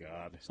ago. Oh,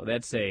 God. So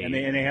that's And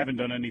they haven't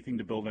done anything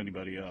to build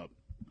anybody up.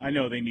 I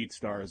know they need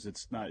stars.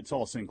 It's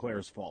all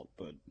Sinclair's fault,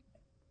 but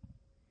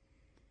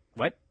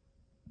what?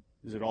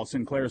 Is it all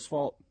Sinclair's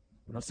fault?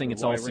 I'm not saying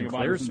it's all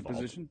Sinclair's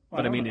fault,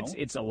 but I mean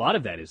it's a lot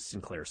of that is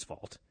Sinclair's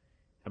fault.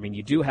 I mean,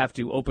 you do have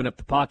to open up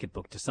the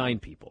pocketbook to sign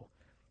people.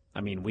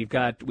 I mean, we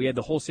had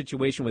the whole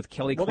situation with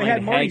Kelly Klein they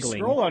had Marty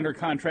haggling. Scurll under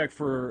contract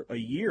for a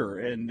year,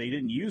 and they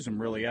didn't use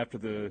him really after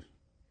the.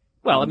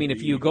 Well, I mean,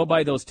 if you go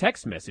by those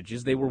text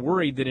messages, they were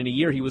worried that in a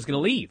year he was going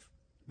to leave.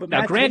 But now,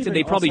 Matt granted, Taven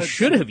they probably also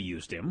should have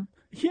used him.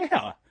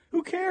 Yeah,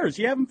 who cares?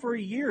 You have him for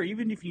a year.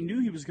 Even if you knew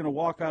he was going to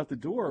walk out the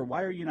door,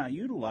 why are you not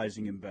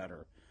utilizing him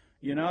better?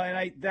 You know,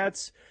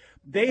 and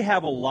they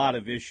have a lot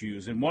of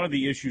issues, and one of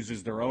the issues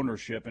is their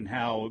ownership and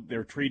how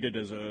they're treated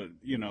as a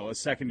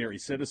secondary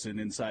citizen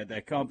inside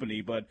that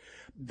company. But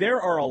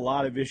there are a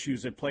lot of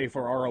issues at play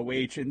for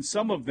ROH, and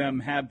some of them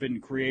have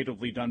been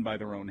creatively done by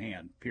their own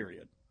hand,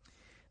 period.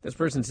 This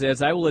person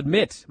says, I will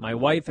admit my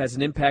wife has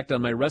an impact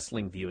on my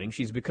wrestling viewing.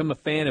 She's become a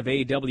fan of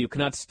AEW,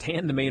 cannot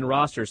stand the main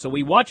roster, so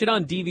we watch it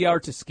on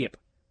DVR to skip.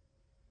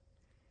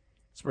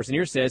 This person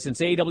here says,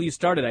 since AEW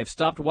started, I've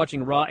stopped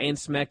watching Raw and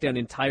SmackDown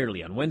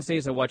entirely. On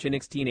Wednesdays, I watch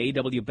NXT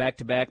and AEW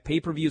back-to-back,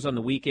 pay-per-views on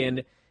the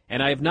weekend,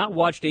 and I have not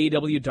watched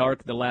AEW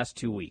Dark the last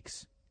 2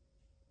 weeks.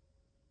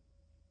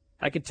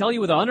 I can tell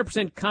you with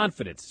 100%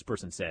 confidence, this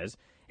person says,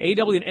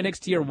 AEW and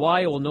NXT are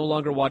why I will no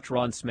longer watch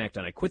Raw and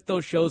SmackDown. I quit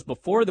those shows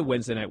before the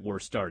Wednesday Night War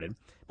started,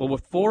 but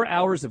with 4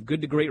 hours of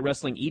good to great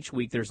wrestling each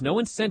week, there's no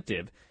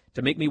incentive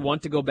to make me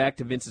want to go back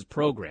to Vince's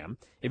program.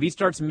 If he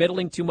starts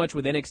meddling too much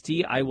with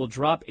NXT, I will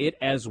drop it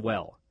as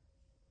well.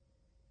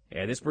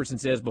 Yeah, this person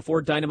says,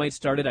 before Dynamite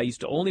started, I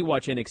used to only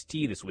watch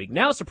NXT this week.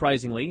 Now,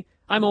 surprisingly,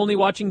 I'm only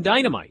watching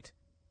Dynamite.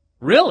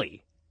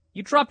 Really?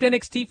 You dropped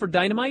NXT for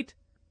Dynamite?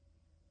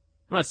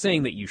 I'm not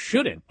saying that you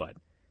shouldn't, but,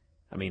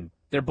 I mean,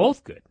 they're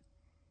both good.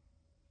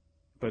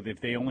 But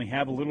if they only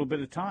have a little bit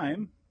of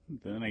time,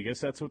 then I guess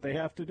that's what they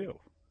have to do.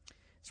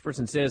 This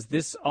person says,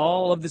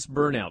 all of this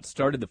burnout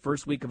started the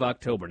first week of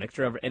October. Next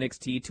hour of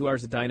NXT, 2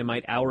 hours of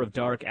Dynamite, hour of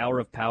Dark, hour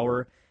of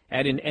Power.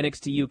 Add in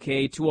NXT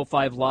UK,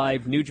 205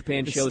 Live, New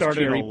Japan shows cherry-picked.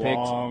 Started a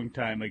long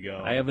time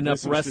ago. I have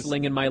enough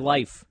wrestling in my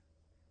life.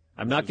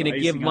 I'm not going to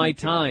give my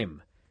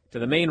time to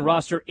the main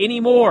roster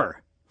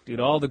anymore due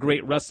to all the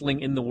great wrestling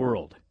in the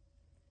world.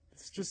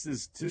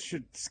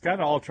 It's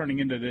kind of all turning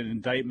into an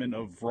indictment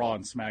of Raw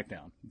and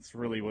SmackDown. It's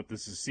really what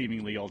this is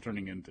seemingly all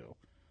turning into.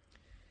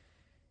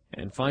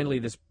 And finally,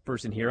 this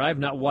person here, I have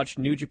not watched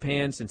New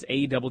Japan since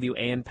AEW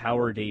and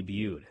Power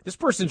debuted. This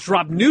person's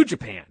dropped New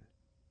Japan.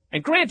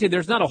 And granted,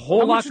 there's not a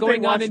whole lot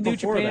going on in New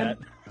Japan.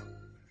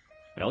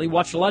 Well, he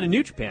watched a lot of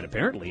New Japan,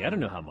 apparently. I don't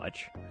know how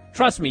much.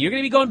 Trust me, you're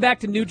going to be going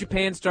back to New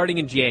Japan starting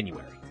in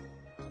January.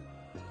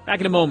 Back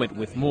in a moment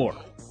with more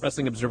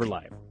Wrestling Observer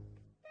Live.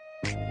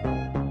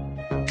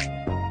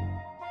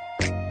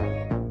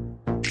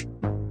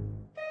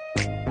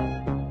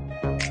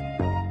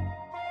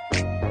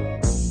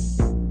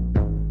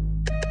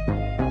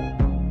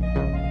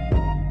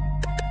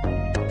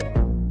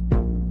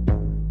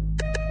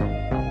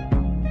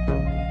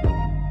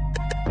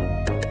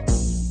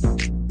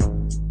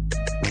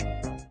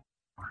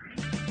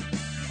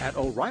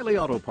 O'Reilly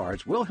Auto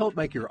Parts will help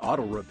make your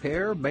auto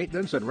repair,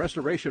 maintenance, and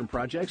restoration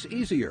projects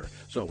easier.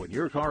 So when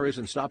your car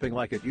isn't stopping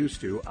like it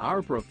used to,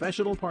 our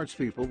professional parts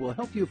people will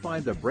help you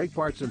find the brake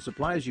parts and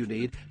supplies you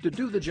need to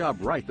do the job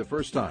right the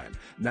first time.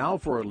 Now,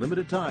 for a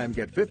limited time,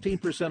 get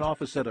 15%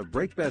 off a set of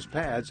Brake Best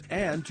pads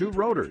and 2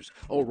 rotors.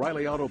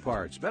 O'Reilly Auto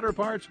Parts. Better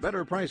parts,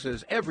 better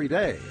prices every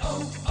day.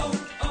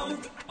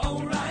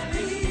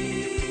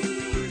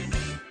 O'Reilly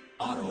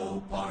Auto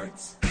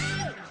Parts.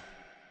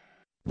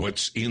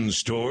 What's in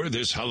store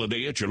this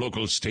holiday at your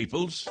local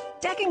Staples?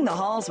 Decking the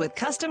halls with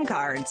custom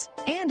cards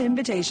and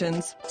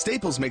invitations.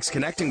 Staples makes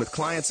connecting with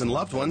clients and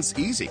loved ones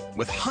easy.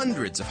 With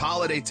hundreds of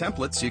holiday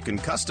templates you can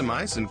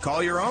customize and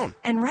call your own.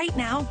 And right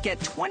now, get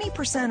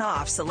 20%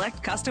 off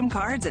select custom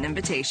cards and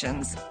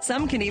invitations.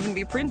 Some can even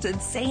be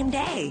printed same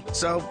day.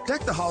 So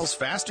deck the halls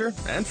faster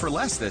and for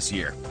less this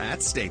year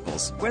at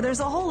Staples, where there's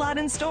a whole lot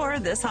in store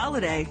this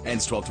holiday.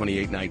 Ends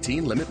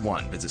 12/28/19, limit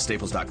 1. Visit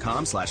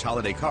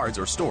staples.com/holiday cards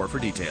or store for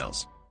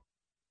details.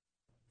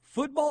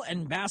 Football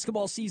and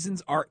basketball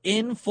seasons are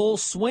in full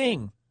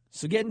swing,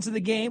 so get into the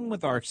game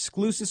with our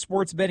exclusive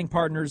sports betting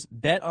partners,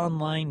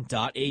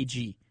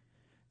 betonline.ag.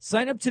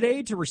 Sign up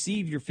today to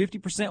receive your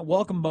 50%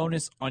 welcome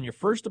bonus on your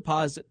first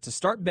deposit to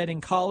start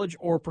betting college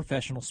or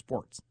professional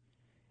sports.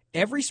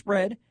 Every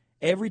spread,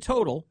 every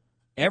total,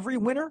 every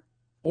winner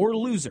or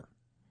loser.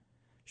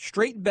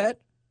 Straight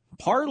bet,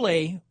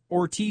 parlay,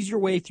 or tease your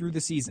way through the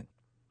season.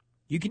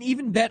 You can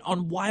even bet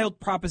on wild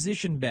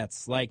proposition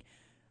bets like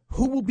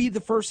who will be the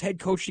first head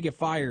coach to get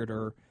fired,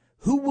 or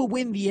who will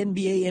win the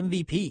NBA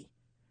MVP?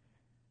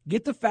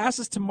 Get the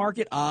fastest to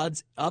market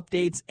odds,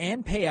 updates,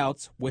 and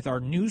payouts with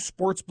our new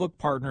sportsbook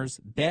partners,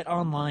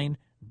 betonline.ag.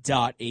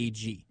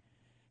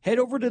 Head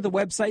over to the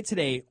website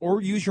today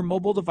or use your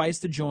mobile device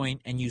to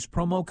join and use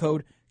promo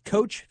code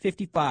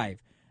COACH55.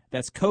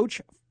 That's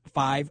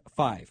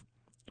COACH55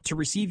 to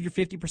receive your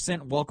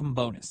 50% welcome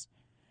bonus.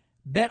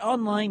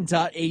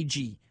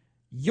 betonline.ag,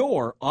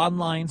 your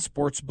online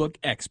sportsbook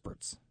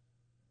experts.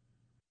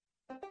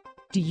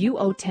 Do you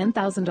owe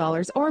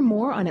 $10,000 or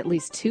more on at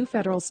least 2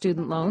 federal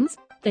student loans?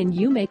 Then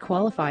you may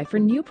qualify for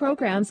new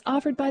programs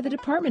offered by the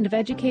Department of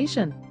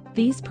Education.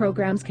 These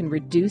programs can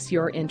reduce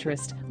your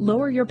interest,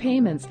 lower your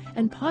payments,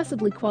 and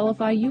possibly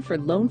qualify you for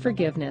loan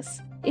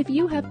forgiveness. If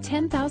you have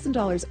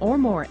 $10,000 or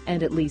more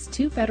and at least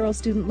 2 federal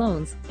student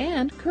loans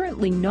and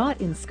currently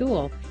not in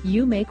school,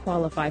 you may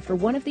qualify for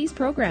one of these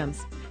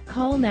programs.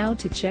 Call now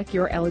to check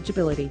your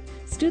eligibility.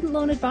 Student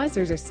loan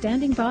advisors are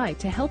standing by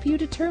to help you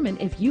determine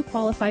if you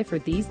qualify for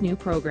these new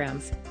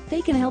programs.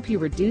 They can help you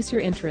reduce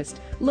your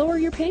interest, lower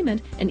your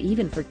payment, and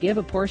even forgive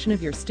a portion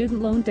of your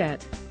student loan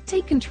debt.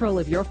 Take control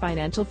of your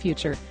financial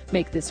future.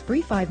 Make this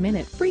free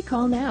 5-minute free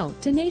call now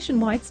to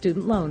Nationwide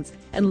Student Loans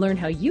and learn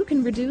how you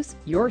can reduce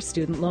your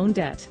student loan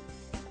debt.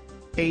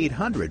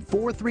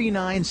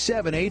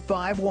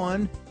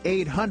 800-439-7851,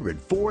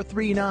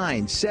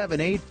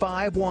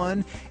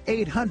 800-439-7851,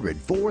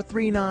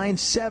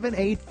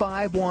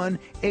 800-439-7851,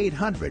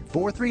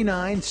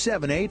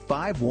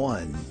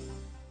 800-439-7851.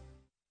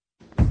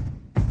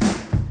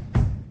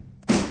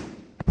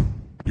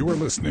 You are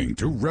listening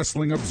to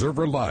Wrestling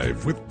Observer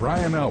Live with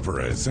Bryan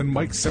Alvarez and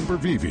Mike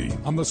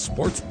Sempervive on the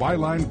Sports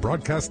Byline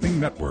Broadcasting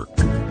Network.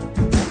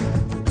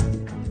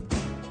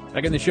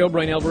 Back in the show,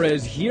 Bryan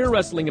Alvarez here,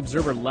 Wrestling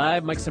Observer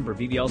Live. Mike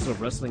Sempervive, also of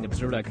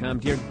WrestlingObserver.com.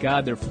 Dear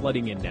God, they're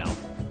flooding in now.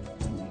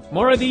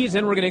 More of these,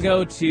 and we're going to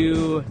go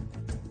to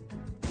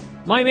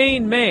my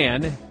main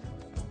man,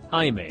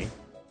 Jaime.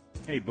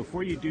 Hey,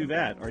 before you do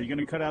that, are you going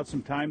to cut out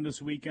some time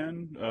this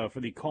weekend for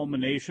the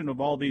culmination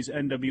of all these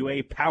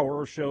NWA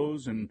power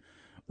shows and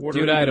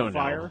Order Dude, I don't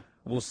Fire? know.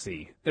 We'll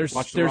see. There's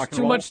Rock and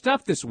too Roll? much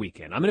stuff this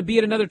weekend. I'm going to be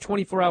at another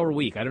 24-hour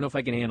week. I don't know if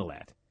I can handle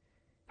that.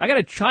 I got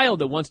a child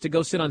that wants to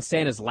go sit on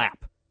Santa's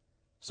lap.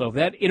 So if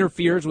that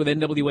interferes with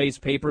NWA's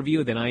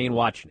pay-per-view, then I ain't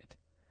watching it.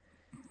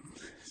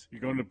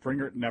 You're going to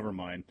Pringer? Never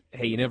mind.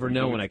 Hey, you never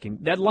know when I can.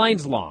 That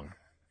line's long.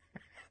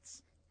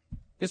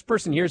 This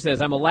person here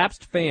says, I'm a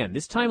lapsed fan.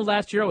 This time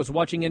last year, I was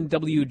watching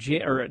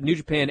NWJ or New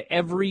Japan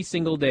every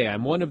single day.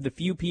 I'm one of the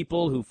few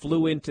people who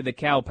flew into the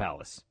Cow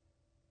Palace.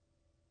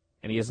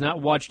 And he has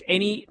not watched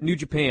any New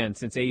Japan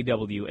since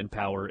AEW and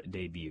Power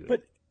debuted.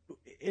 But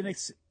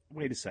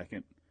wait a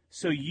second.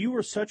 So you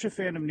were such a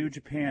fan of New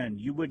Japan,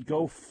 you would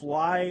go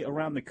fly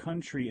around the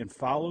country and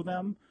follow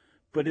them,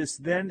 but as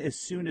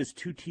soon as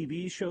 2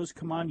 TV shows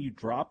come on, you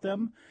drop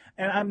them?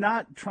 And I'm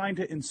not trying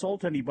to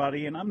insult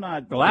anybody, and I'm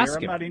not there,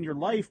 I'm not in your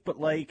life, but,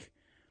 like,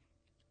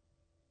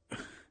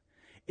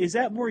 is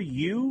that more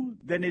you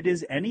than it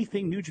is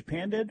anything New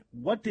Japan did?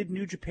 What did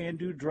New Japan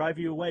do to drive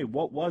you away?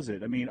 What was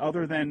it? I mean,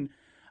 other than,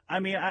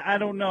 I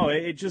don't know.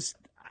 It just,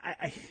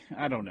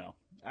 I don't know.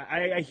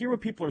 I hear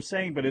what people are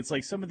saying, but it's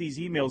like some of these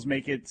emails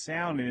make it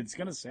sound, and it's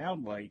going to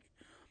sound like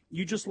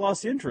you just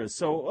lost interest.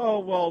 So, oh,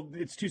 well,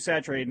 it's too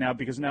saturated now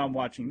because now I'm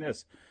watching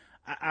this.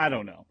 I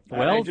don't know.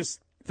 Well,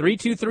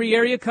 323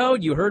 area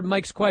code, you heard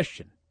Mike's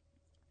question.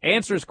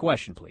 Answer his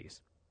question,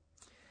 please.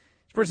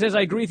 This person says,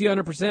 I agree with you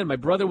 100%. My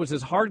brother was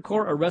as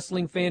hardcore a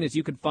wrestling fan as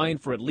you could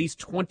find for at least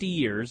 20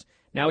 years.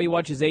 Now he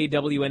watches AEW,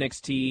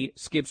 NXT,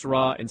 skips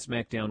Raw, and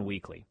SmackDown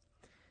weekly.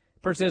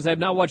 Person says, I've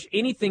not watched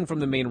anything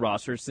from the main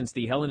roster since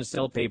the Hell in a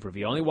Cell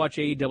pay-per-view. I only watch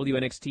AEW,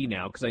 NXT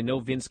now because I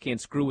know Vince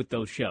can't screw with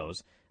those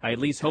shows. I at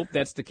least hope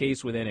that's the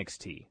case with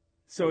NXT.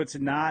 So it's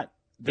not,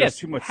 there's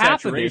too much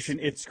saturation,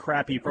 it's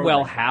crappy programming.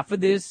 Well, half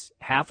of this.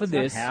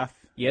 Not half.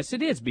 Yes,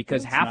 it is,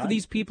 because No, it's half not. of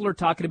these people are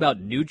talking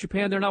about New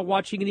Japan they're not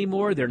watching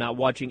anymore. They're not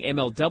watching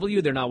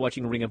MLW. They're not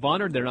watching Ring of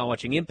Honor. They're not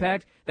watching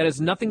Impact. That has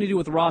nothing to do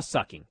with Raw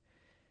sucking.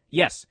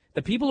 Yes,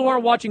 the people who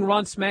aren't watching Raw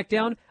and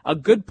SmackDown, a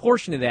good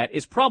portion of that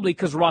is probably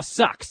because Raw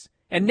sucks.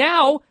 And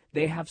now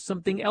they have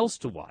something else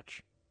to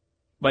watch.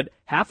 But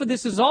half of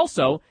this is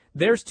also,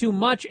 there's too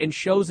much and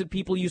shows that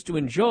people used to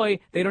enjoy,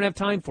 they don't have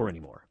time for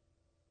anymore.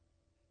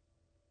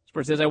 This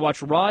person says, I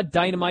watch Raw,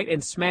 Dynamite,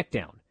 and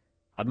SmackDown.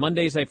 On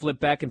Mondays, I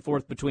flip back and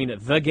forth between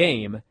The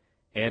Game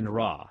and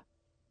Raw.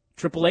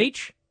 Triple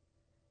H?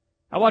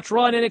 I watch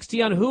Raw and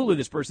NXT on Hulu,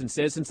 this person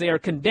says, since they are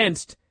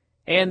condensed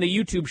and the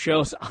YouTube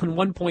shows on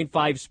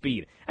 1.5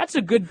 speed. That's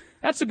a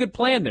good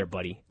plan there,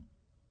 buddy.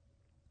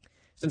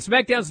 Since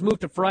SmackDown's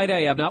moved to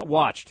Friday, I have not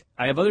watched.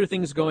 I have other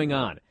things going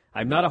on.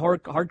 I'm not a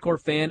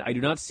hardcore fan. I do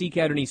not seek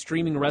out any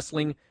streaming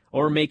wrestling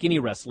or make any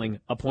wrestling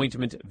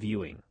appointment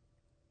viewing.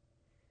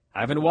 I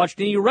haven't watched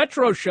any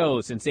retro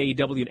shows since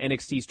AEW and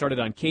NXT started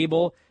on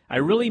cable. I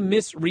really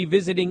miss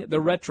revisiting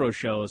the retro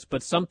shows,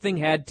 but something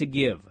had to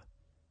give.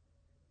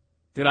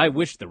 Dude, I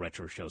wish the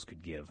retro shows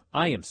could give.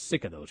 I am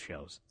sick of those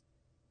shows.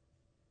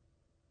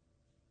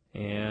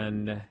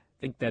 And I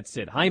think that's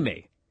it.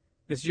 Jaime,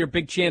 this is your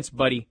big chance,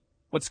 buddy.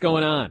 What's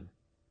going on?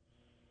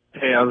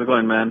 Hey, how's it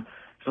going, man?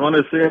 Just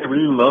wanted to say I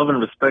really love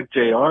and respect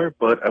JR,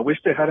 but I wish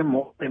they had him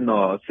more in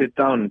a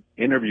sit-down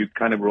interview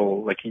kind of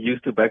role like he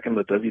used to back in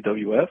the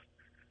WWF.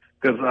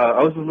 Because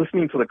I was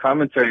listening to the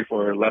commentary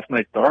for Last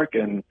Night Dark,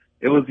 and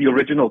it was the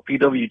original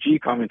PWG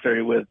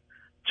commentary with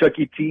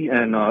Chucky T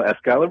and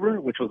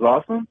Excalibur, which was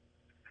awesome.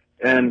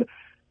 And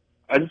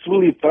I just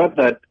really thought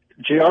that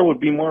JR would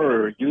be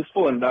more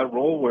useful in that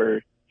role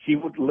where he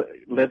would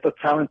let the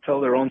talent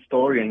tell their own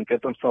story and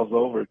get themselves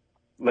over.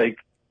 Like,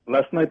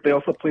 last night they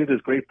also played this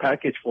great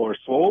package for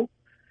Swole,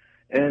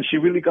 and she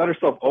really got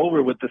herself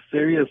over with the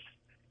serious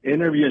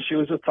interview, and she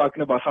was just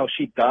talking about how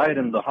she died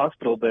in the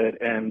hospital bed,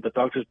 and the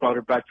doctors brought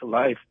her back to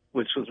life,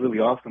 which was really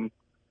awesome.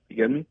 You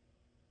get me?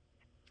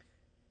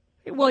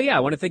 Well, yeah, I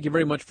want to thank you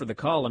very much for the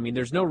call. I mean,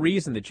 there's no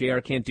reason that JR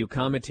can't do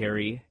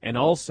commentary and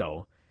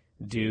also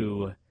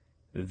do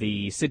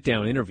the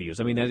sit-down interviews.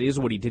 I mean, that is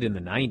what he did in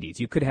the 90s.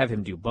 You could have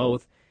him do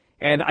both.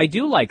 And I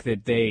do like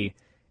that they...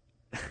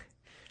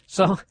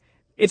 So,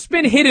 it's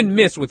been hit and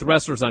miss with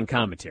wrestlers on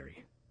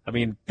commentary. I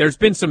mean, there's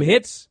been some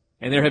hits,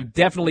 and there have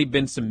definitely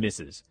been some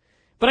misses.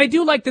 But I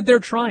do like that they're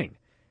trying.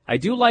 I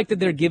do like that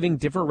they're giving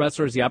different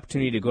wrestlers the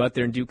opportunity to go out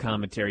there and do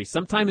commentary.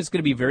 Sometimes it's going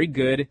to be very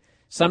good.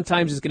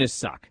 Sometimes it's going to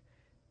suck.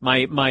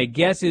 My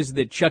guess is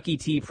that Chucky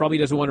T probably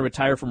doesn't want to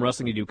retire from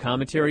wrestling to do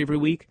commentary every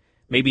week,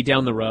 maybe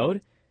down the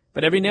road.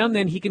 But every now and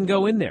then he can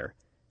go in there.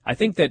 I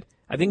think that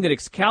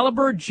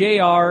Excalibur,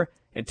 JR,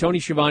 and Tony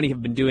Schiavone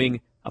have been doing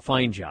a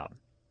fine job.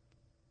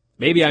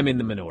 Maybe I'm in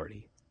the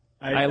minority.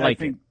 I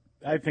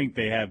think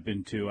they have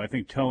been too. I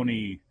think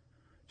Tony's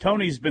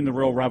been the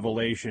real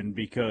revelation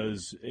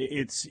because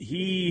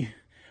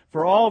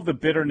for all of the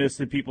bitterness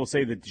that people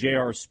say that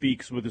JR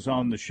speaks with us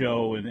on the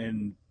show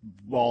and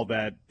all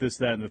that, this,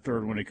 that, and the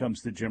third when it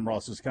comes to Jim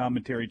Ross's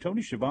commentary,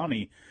 Tony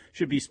Schiavone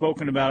should be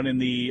spoken about in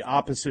the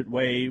opposite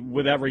way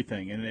with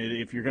everything. And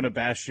if you're going to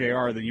bash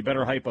JR, then you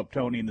better hype up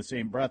Tony in the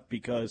same breath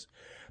because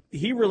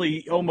he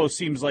really almost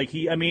seems like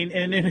and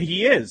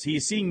he is.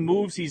 He's seeing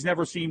moves he's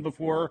never seen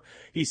before.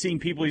 He's seeing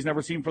people he's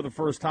never seen for the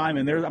first time.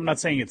 And I'm not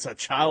saying it's a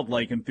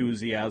childlike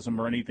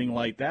enthusiasm or anything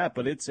like that,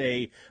 but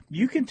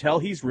you can tell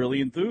he's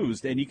really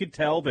enthused. And you can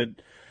tell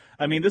that,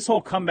 I mean, this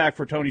whole comeback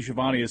for Tony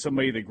Schiavone as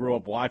somebody that grew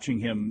up watching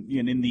him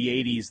in the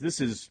 80s, this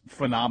is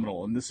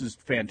phenomenal, and this is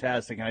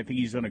fantastic, and I think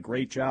he's done a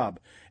great job.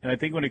 And I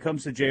think when it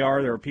comes to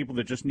JR, there are people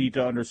that just need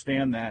to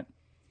understand that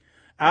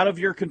out of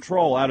your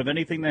control, out of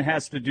anything that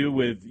has to do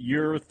with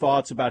your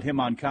thoughts about him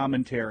on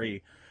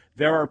commentary,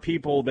 there are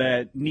people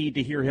that need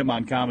to hear him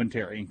on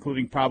commentary,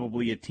 including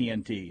probably at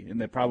TNT,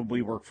 and that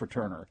probably work for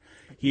Turner.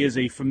 He is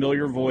a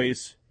familiar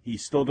voice. He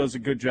still does a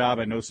good job.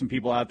 I know some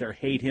people out there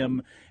hate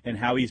him and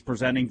how he's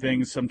presenting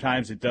things.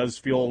 Sometimes it does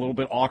feel a little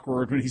bit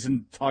awkward when he's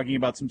talking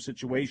about some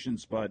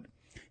situations, but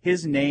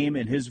his name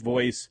and his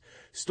voice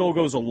still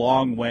goes a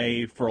long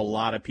way for a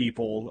lot of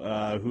people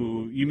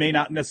who you may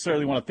not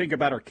necessarily want to think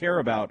about or care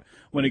about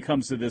when it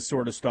comes to this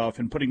sort of stuff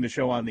and putting the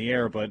show on the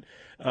air, but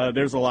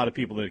there's a lot of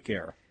people that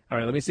care. All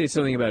right, let me say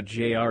something about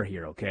JR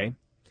here, okay?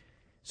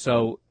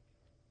 So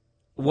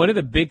one of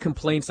the big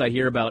complaints I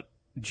hear about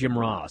Jim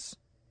Ross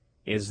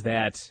is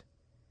that,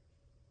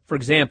 for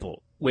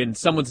example, when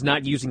someone's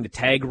not using the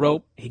tag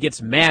rope, he gets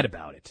mad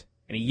about it,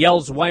 and he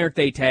yells, "Why aren't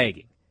they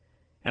tagging?"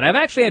 And I've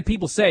actually had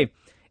people say,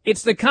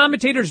 it's the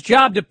commentator's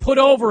job to put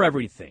over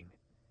everything.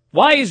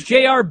 Why is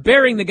JR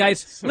bearing the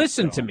guys?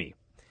 Listen to me.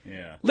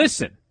 Yeah.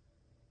 Listen.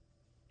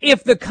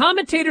 If the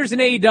commentators in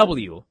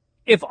AEW,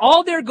 if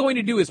all they're going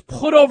to do is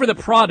put over the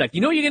product, you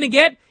know what you're going to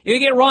get? You're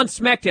going to get Raw and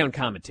SmackDown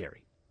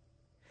commentary.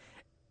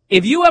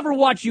 If you ever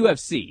watch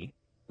UFC,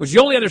 which is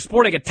the only other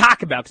sport I could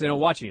talk about because I don't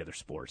watch any other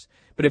sports,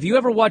 but if you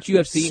ever watch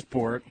UFC,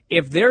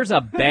 if there's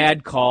a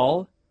bad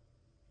call,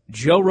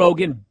 Joe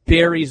Rogan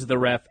buries the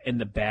ref in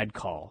the bad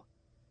call.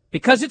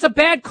 Because it's a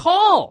bad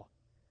call.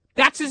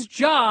 That's his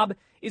job,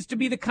 is to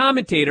be the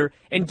commentator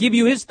and give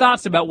you his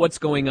thoughts about what's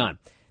going on.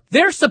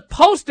 They're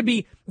supposed to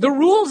be, the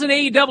rules in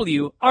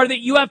AEW are that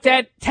you have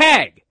to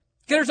tag.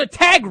 There's a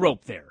tag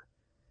rope there.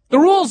 The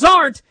rules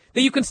aren't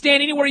that you can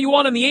stand anywhere you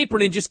want on the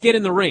apron and just get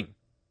in the ring.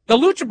 The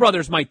Lucha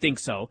Brothers might think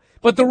so,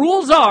 but the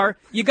rules are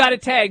you got to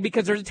tag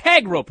because there's a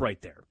tag rope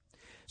right there.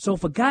 So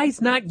if a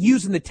guy's not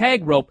using the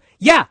tag rope,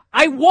 yeah,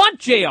 I want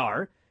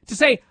JR to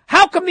say,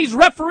 how come these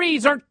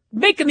referees aren't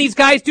making these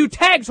guys do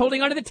tags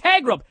holding onto the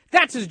tag rope?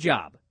 That's his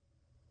job.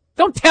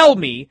 Don't tell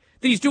me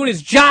that he's doing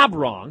his job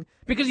wrong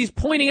because he's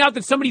pointing out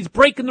that somebody's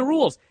breaking the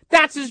rules.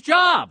 That's his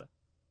job.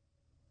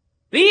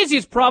 The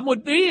easiest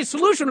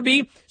solution would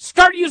be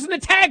start using the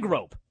tag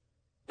rope.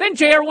 Then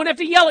JR won't have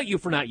to yell at you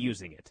for not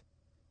using it.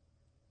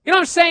 You know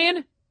what I'm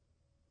saying?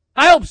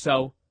 I hope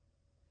so.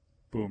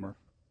 Boomer.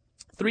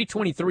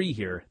 323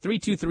 here,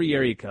 323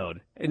 area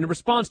code. In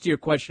response to your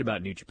question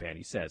about New Japan,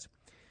 he says,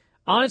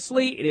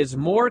 honestly, it is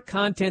more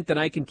content than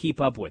I can keep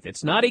up with.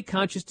 It's not a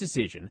conscious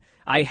decision.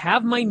 I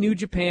have my New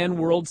Japan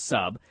World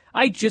sub.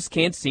 I just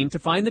can't seem to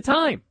find the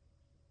time.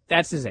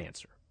 That's his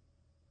answer.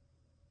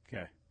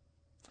 Okay.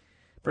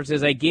 First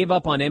says, I gave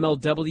up on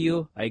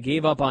MLW. I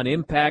gave up on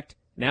Impact.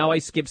 Now I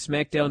skip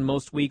SmackDown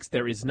most weeks.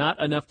 There is not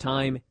enough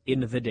time in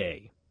the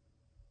day.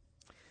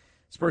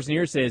 This person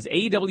here says,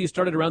 AEW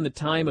started around the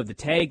time of the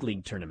Tag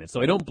League tournament, so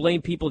I don't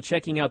blame people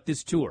checking out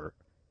this tour,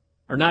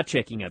 or not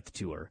checking out the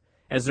tour,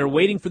 as they're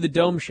waiting for the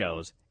Dome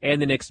shows and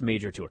the next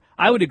major tour.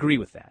 I would agree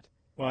with that.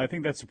 Well, I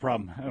think that's the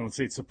problem. I don't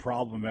say it's a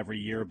problem every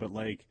year, but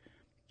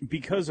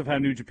because of how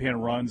New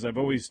Japan runs, I've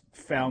always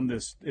found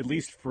this, at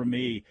least for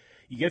me,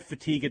 you get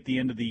fatigue at the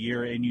end of the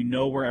year and you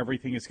know where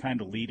everything is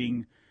kind of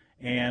leading.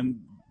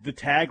 And the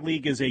Tag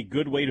League is a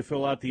good way to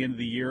fill out the end of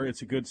the year.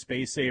 It's a good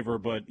space saver.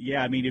 But,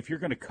 yeah, I mean, if you're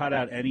going to cut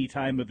out any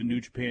time of the New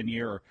Japan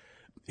year,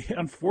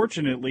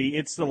 unfortunately,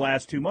 it's the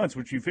last 2 months,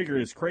 which you figure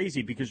is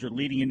crazy because you're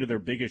leading into their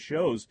biggest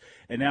shows.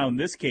 And now in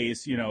this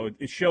case,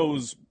 it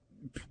shows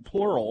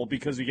plural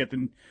because you get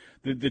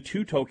the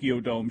two Tokyo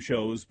Dome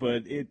shows.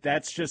 But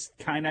that's just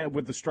kind of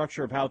with the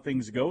structure of how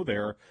things go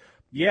there.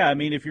 Yeah, I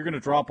mean, if you're going to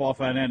drop off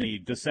on any,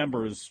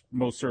 December is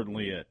most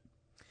certainly it.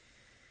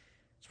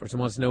 This person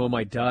wants to know what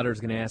my daughter's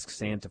going to ask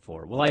Santa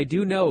for. Well, I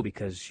do know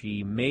because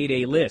she made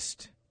a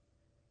list.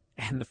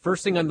 And the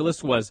first thing on the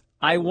list was,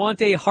 I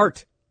want a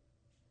heart.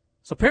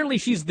 So apparently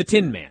she's the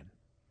Tin Man.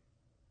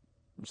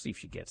 We'll see if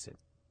she gets it.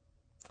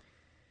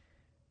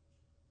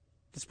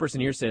 This person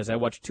here says, I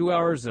watch 2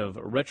 hours of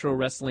retro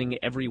wrestling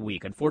every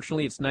week.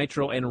 Unfortunately, it's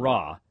Nitro and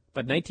Raw.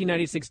 But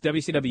 1996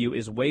 WCW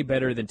is way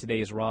better than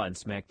today's Raw and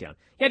SmackDown.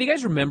 Yeah, do you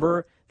guys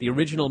remember the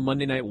original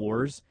Monday Night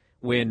Wars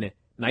when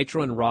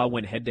Nitro and Raw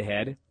went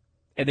head-to-head?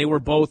 And they were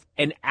both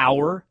an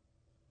hour?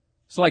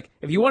 So,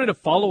 if you wanted to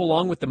follow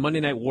along with the Monday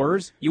Night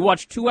Wars, you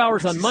watched 2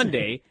 hours on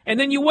Monday, and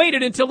then you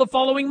waited until the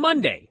following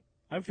Monday.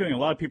 I'm feeling a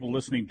lot of people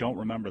listening don't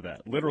remember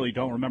that. Literally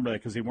don't remember that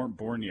because they weren't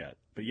born yet.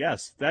 But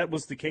yes, that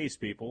was the case,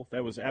 people.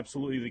 That was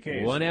absolutely the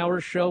case. 1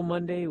 hour show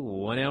Monday,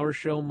 1 hour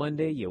show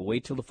Monday. You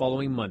wait till the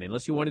following Monday.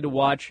 Unless you wanted to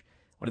watch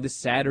one of the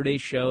Saturday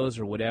shows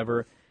or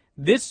whatever.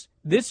 This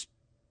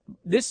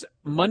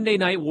Monday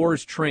Night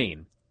Wars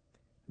train,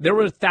 there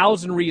were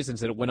 1,000 reasons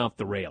that it went off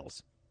the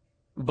rails.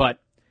 But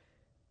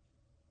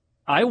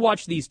I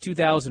watched these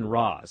 2000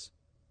 Raws,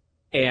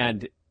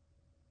 and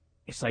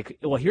it's like,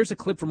 well, here's a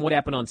clip from what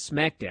happened on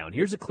SmackDown.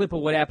 Here's a clip of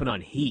what happened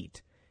on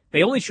Heat.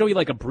 They only show you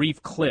a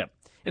brief clip.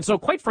 And so,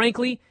 quite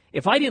frankly,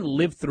 if I didn't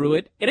live through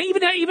it, and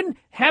even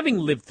having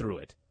lived through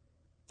it,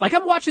 like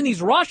I'm watching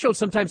these Raw shows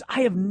sometimes,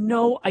 I have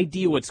no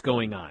idea what's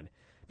going on.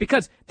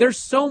 Because there's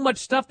so much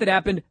stuff that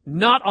happened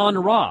not on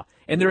Raw.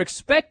 And they're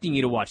expecting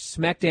you to watch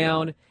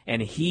SmackDown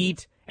and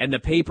Heat and the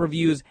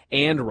pay-per-views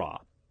and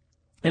Raw.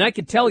 And I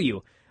can tell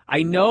you,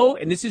 I know,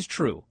 and this is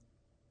true,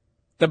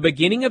 the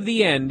beginning of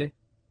the end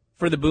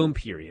for the boom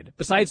period,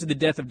 besides the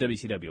death of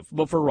WCW,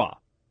 but for Raw,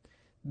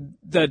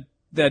 the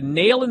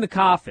nail in the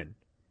coffin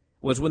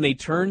was when they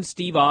turned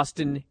Steve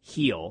Austin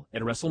heel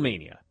at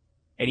WrestleMania,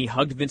 and he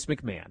hugged Vince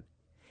McMahon.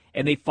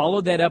 And they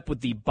followed that up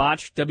with the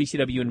botched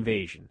WCW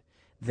invasion.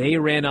 They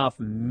ran off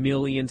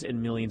millions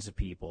and millions of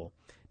people.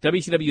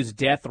 WCW's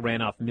death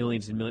ran off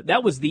millions and millions.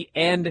 That was the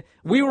end.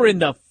 We were in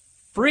the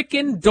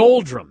frickin'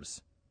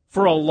 doldrums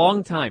for a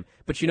long time.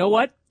 But you know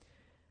what?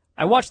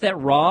 I watched that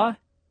Raw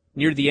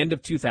near the end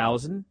of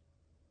 2000,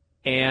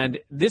 and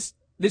this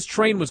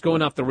train was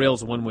going off the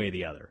rails one way or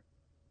the other.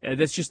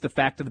 That's just the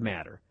fact of the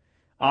matter.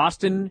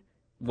 Austin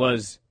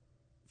was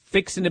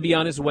fixing to be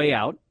on his way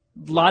out.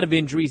 A lot of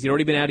injuries. He'd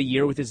already been out a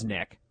year with his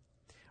neck.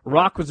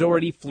 Rock was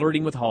already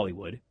flirting with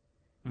Hollywood.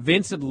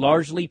 Vince had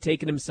largely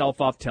taken himself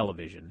off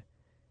television.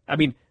 I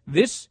mean,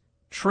 this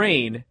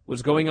train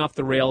was going off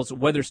the rails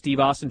whether Steve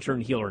Austin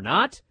turned heel or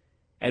not,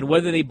 and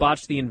whether they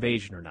botched the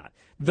invasion or not.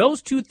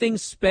 Those two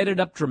things sped it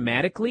up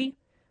dramatically,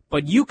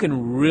 but you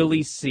can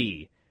really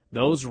see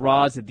those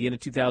Raws at the end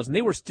of 2000.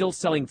 They were still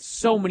selling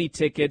so many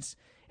tickets,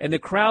 and the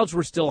crowds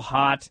were still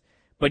hot,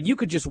 but you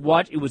could just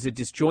watch. It was a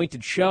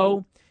disjointed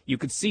show. You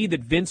could see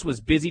that Vince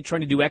was busy trying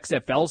to do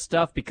XFL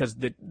stuff because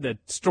the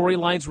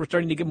storylines were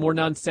starting to get more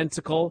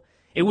nonsensical.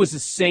 It was the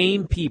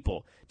same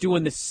people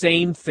doing the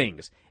same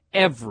things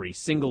every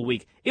single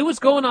week. It was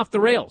going off the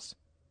rails.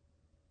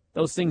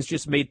 Those things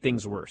just made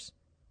things worse.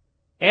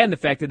 And the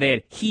fact that they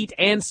had Heat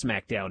and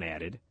SmackDown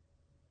added.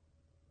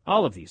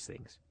 All of these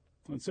things.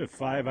 It's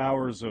 5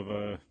 hours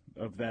of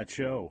that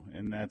show,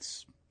 and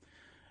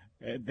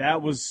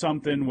that was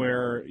something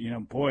where,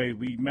 boy,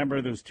 we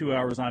remember those 2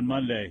 hours on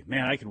Monday.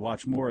 Man, I could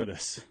watch more of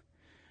this.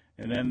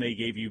 And then they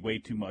gave you way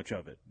too much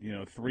of it.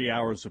 3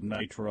 hours of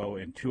Nitro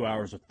and 2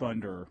 hours of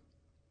Thunder.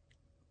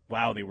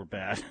 Wow, they were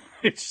bad.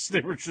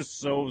 They were just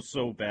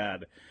so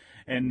bad.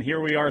 And here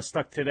we are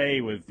stuck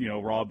today with,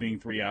 Raw being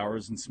 3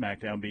 hours and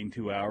SmackDown being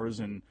 2 hours.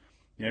 And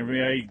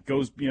everybody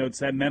goes, it's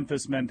that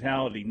Memphis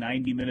mentality.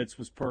 90 minutes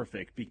was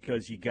perfect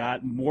because you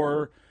got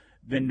more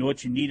than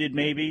what you needed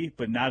maybe,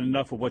 but not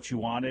enough of what you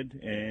wanted.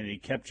 And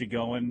it kept you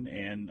going.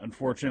 And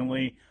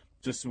unfortunately,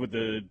 just with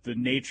the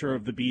nature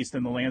of the beast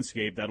and the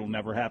landscape, that'll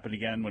never happen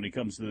again when it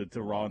comes to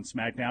Raw and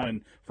SmackDown,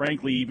 and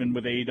frankly, even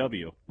with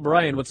AEW.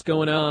 Brian, what's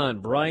going on?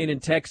 Brian in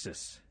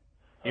Texas.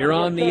 You're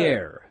on the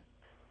air.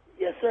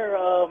 Yes, sir.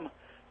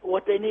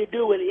 What they need to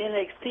do with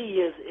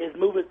NXT is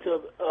move it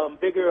to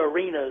bigger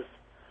arenas.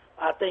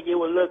 I think it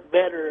would look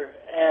better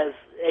as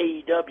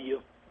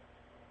AEW.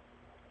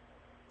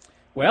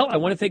 Well, I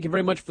want to thank you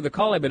very much for the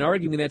call. I've been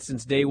arguing that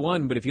since day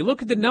one, but if you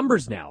look at the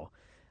numbers now,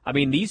 I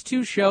mean, these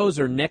two shows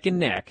are neck and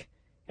neck,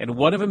 and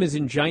one of them is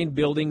in giant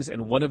buildings,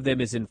 and one of them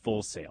is in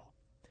Full Sail.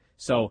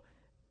 So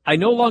I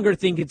no longer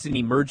think it's an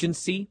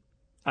emergency.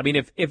 I mean,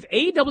 if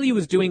AEW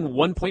was doing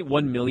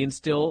 1.1 million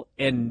still,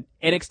 and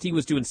NXT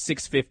was doing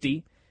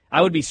 650,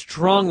 I would be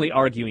strongly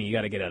arguing you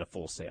got to get out of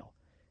Full Sail.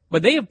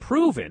 But they have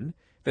proven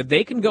that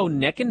they can go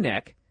neck and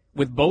neck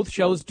with both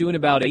shows doing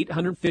about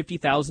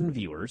 850,000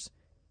 viewers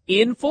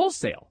in Full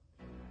Sail.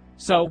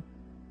 So,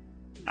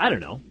 I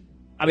don't know.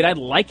 I mean, I'd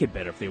like it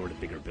better if they were in a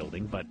bigger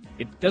building, but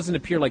it doesn't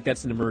appear like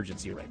that's an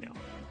emergency right now.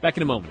 Back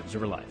in a moment,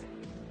 Observer Live.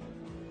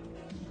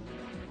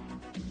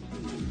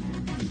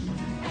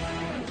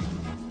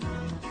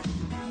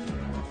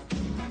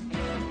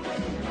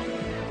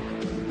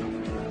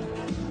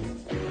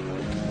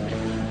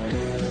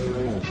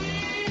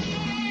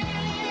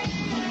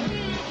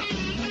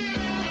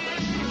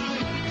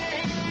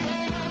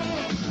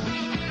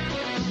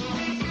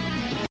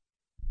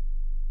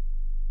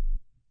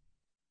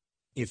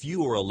 If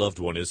you or a loved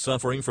one is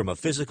suffering from a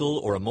physical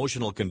or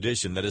emotional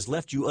condition that has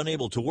left you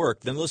unable to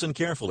work, then listen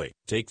carefully.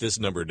 Take this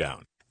number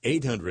down,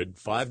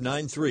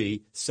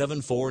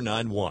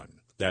 800-593-7491.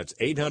 That's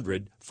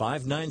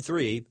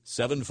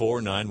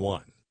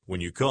 800-593-7491. When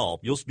you call,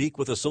 you'll speak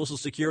with a Social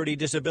Security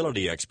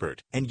disability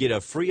expert and get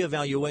a free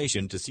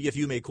evaluation to see if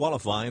you may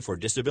qualify for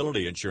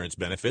disability insurance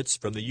benefits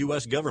from the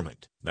U.S.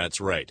 government.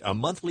 That's right, a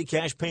monthly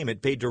cash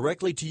payment paid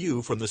directly to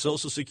you from the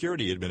Social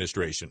Security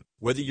Administration.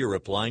 Whether you're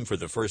applying for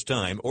the first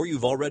time or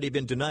you've already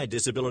been denied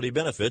disability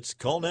benefits,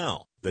 call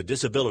now. The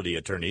disability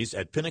attorneys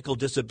at Pinnacle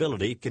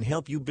Disability can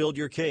help you build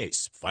your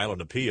case, file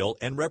an appeal,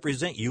 and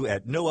represent you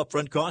at no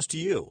upfront cost to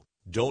you.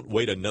 Don't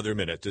wait another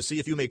minute to see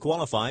if you may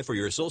qualify for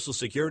your Social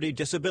Security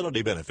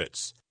disability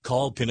benefits.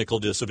 Call Pinnacle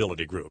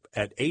Disability Group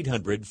at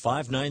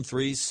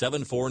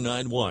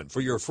 800-593-7491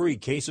 for your free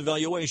case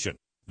evaluation.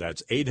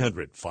 That's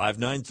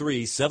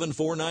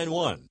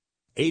 800-593-7491.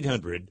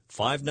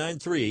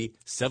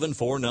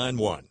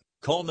 800-593-7491.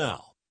 Call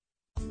now.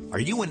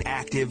 Are you an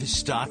active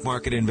stock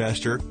market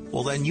investor?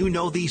 Well, then you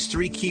know these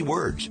three key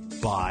words: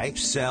 buy,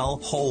 sell,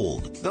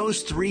 hold.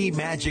 Those three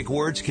magic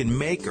words can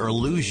make or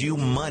lose you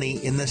money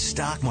in the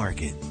stock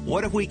market.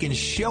 What if we can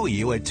show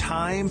you a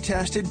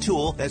time-tested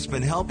tool that's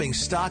been helping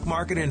stock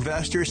market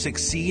investors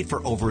succeed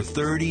for over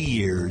 30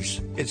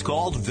 years? It's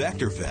called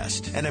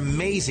VectorVest, an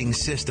amazing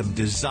system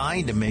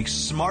designed to make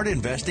smart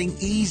investing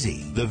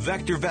easy. The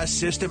VectorVest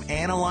system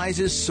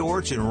analyzes,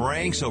 sorts, and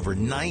ranks over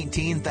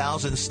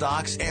 19,000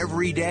 stocks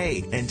every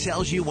day and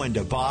tells you when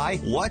to buy,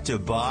 what to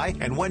buy,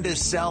 and when to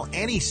sell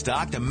any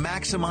stock to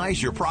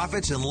maximize your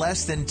profits in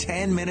less than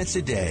 10 minutes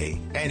a day.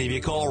 And if you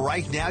call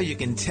right now, you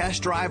can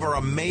test drive our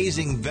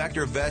amazing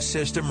VectorVest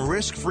system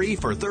risk-free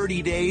for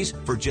 30 days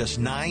for just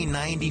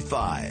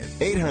 $9.95.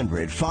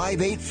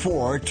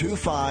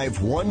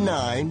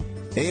 800-584-2519.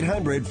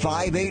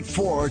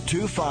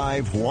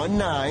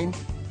 800-584-2519.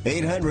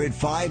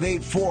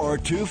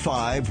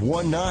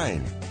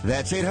 800-584-2519.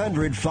 That's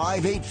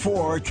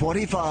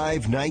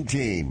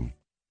 800-584-2519.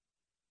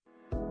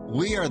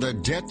 We are the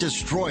Debt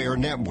Destroyer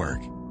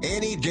Network.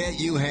 Any debt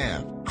you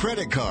have,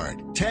 credit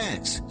card,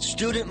 tax,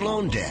 student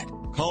loan debt,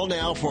 call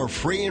now for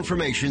free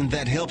information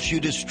that helps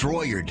you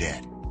destroy your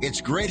debt. It's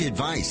great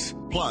advice.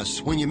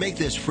 Plus, when you make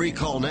this free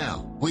call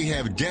now, we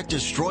have Debt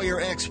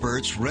Destroyer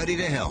experts ready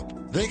to help.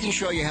 They can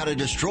show you how to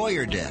destroy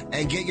your debt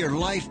and get your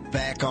life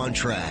back on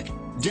track.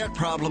 Debt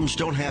problems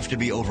don't have to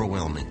be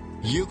overwhelming.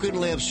 You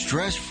can live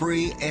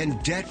stress-free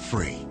and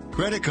debt-free.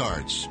 Credit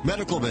cards,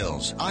 medical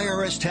bills,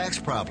 IRS tax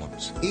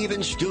problems,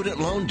 even student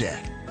loan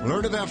debt.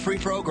 Learn about free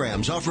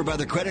programs offered by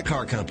the credit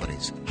card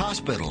companies,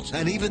 hospitals,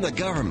 and even the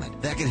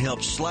government that can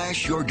help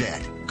slash your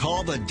debt.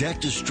 Call the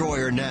Debt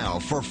Destroyer now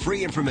for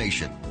free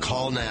information.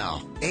 Call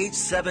now.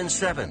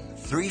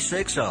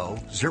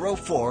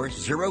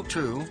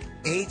 877-360-0402.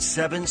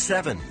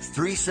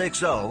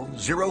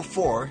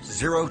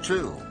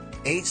 877-360-0402.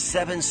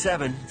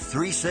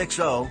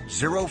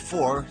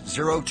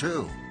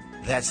 877-360-0402.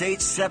 That's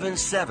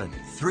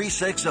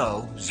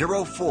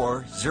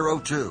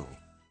 877-360-0402.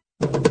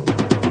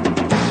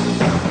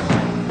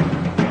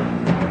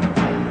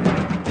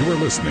 You are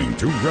listening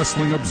to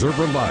Wrestling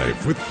Observer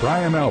Live with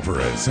Bryan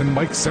Alvarez and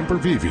Mike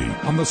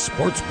Sempervive on the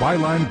Sports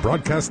Byline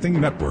Broadcasting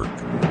Network.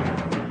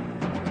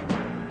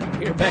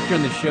 Here, back here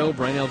on the show,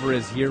 Bryan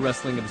Alvarez here,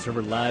 Wrestling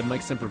Observer Live.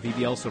 Mike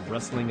Sempervive, also of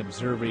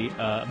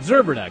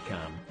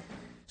WrestlingObserver.com.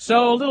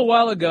 So a little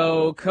while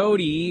ago,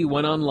 Cody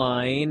went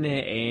online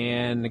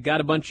and got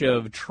a bunch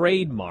of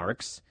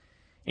trademarks,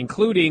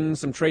 including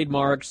some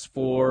trademarks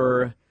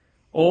for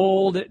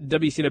old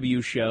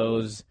WCW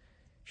shows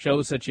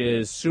such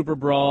as Super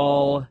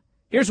Brawl.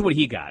 Here's what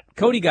he got.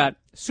 Cody got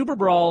Super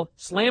Brawl,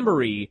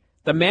 Slamboree,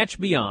 The Match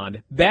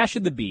Beyond, Bash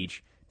at the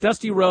Beach,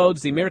 Dusty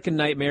Rhodes, The American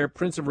Nightmare,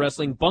 Prince of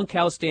Wrestling,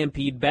 Bunkhouse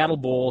Stampede, Battle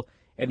Bowl,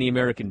 and The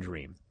American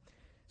Dream.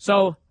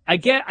 So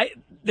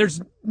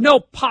there's no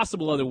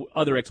possible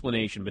other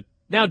explanation, but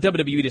now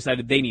WWE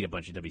decided they need a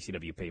bunch of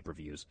WCW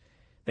pay-per-views.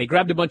 They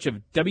grabbed a bunch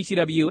of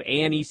WCW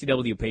and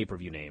ECW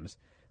pay-per-view names.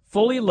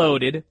 Fully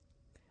Loaded,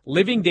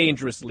 Living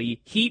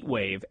Dangerously, Heat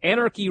Wave,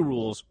 Anarchy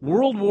Rules,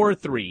 World War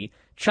III,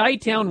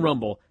 Chi-Town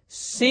Rumble,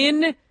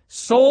 Sin,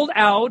 Sold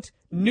Out,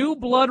 New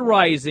Blood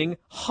Rising,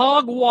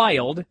 Hog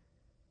Wild,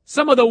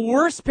 some of the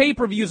worst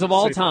pay-per-views of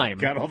all time.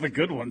 Got all the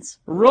good ones.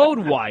 Road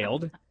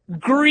Wild,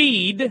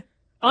 Greed,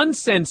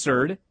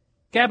 Uncensored,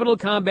 Capital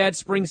Combat,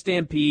 Spring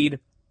Stampede,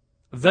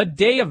 The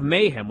Day of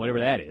Mayhem, whatever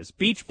that is,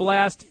 Beach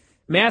Blast,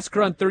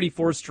 Massacre on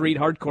 34th Street,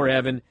 Hardcore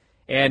Heaven,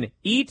 and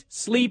Eat,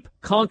 Sleep,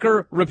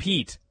 Conquer,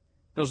 Repeat.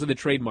 Those are the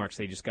trademarks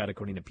they just got,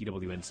 according to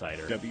PW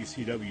Insider.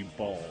 WCW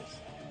balls.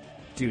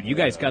 Dude, you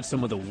guys got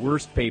some of the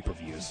worst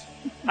pay-per-views.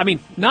 I mean,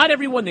 not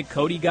everyone that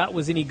Cody got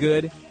was any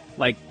good.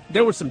 Like,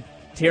 there were some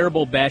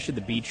terrible Bash at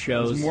the Beach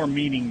shows. There's more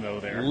meaning, though,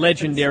 there.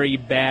 Legendary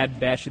bad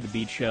Bash at the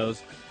Beach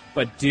shows.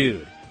 But,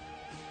 dude,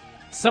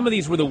 some of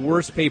these were the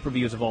worst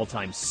pay-per-views of all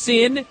time.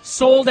 Sin,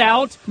 Sold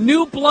Out,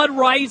 New Blood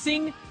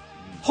Rising.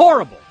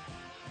 Horrible.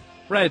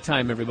 We're out of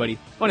time, everybody.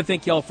 I want to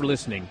thank you all for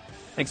listening.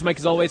 Thanks, Mike,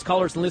 as always.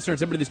 Callers and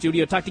listeners, over to the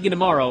studio. Talk to you again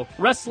tomorrow.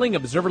 Wrestling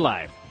Observer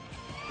Live.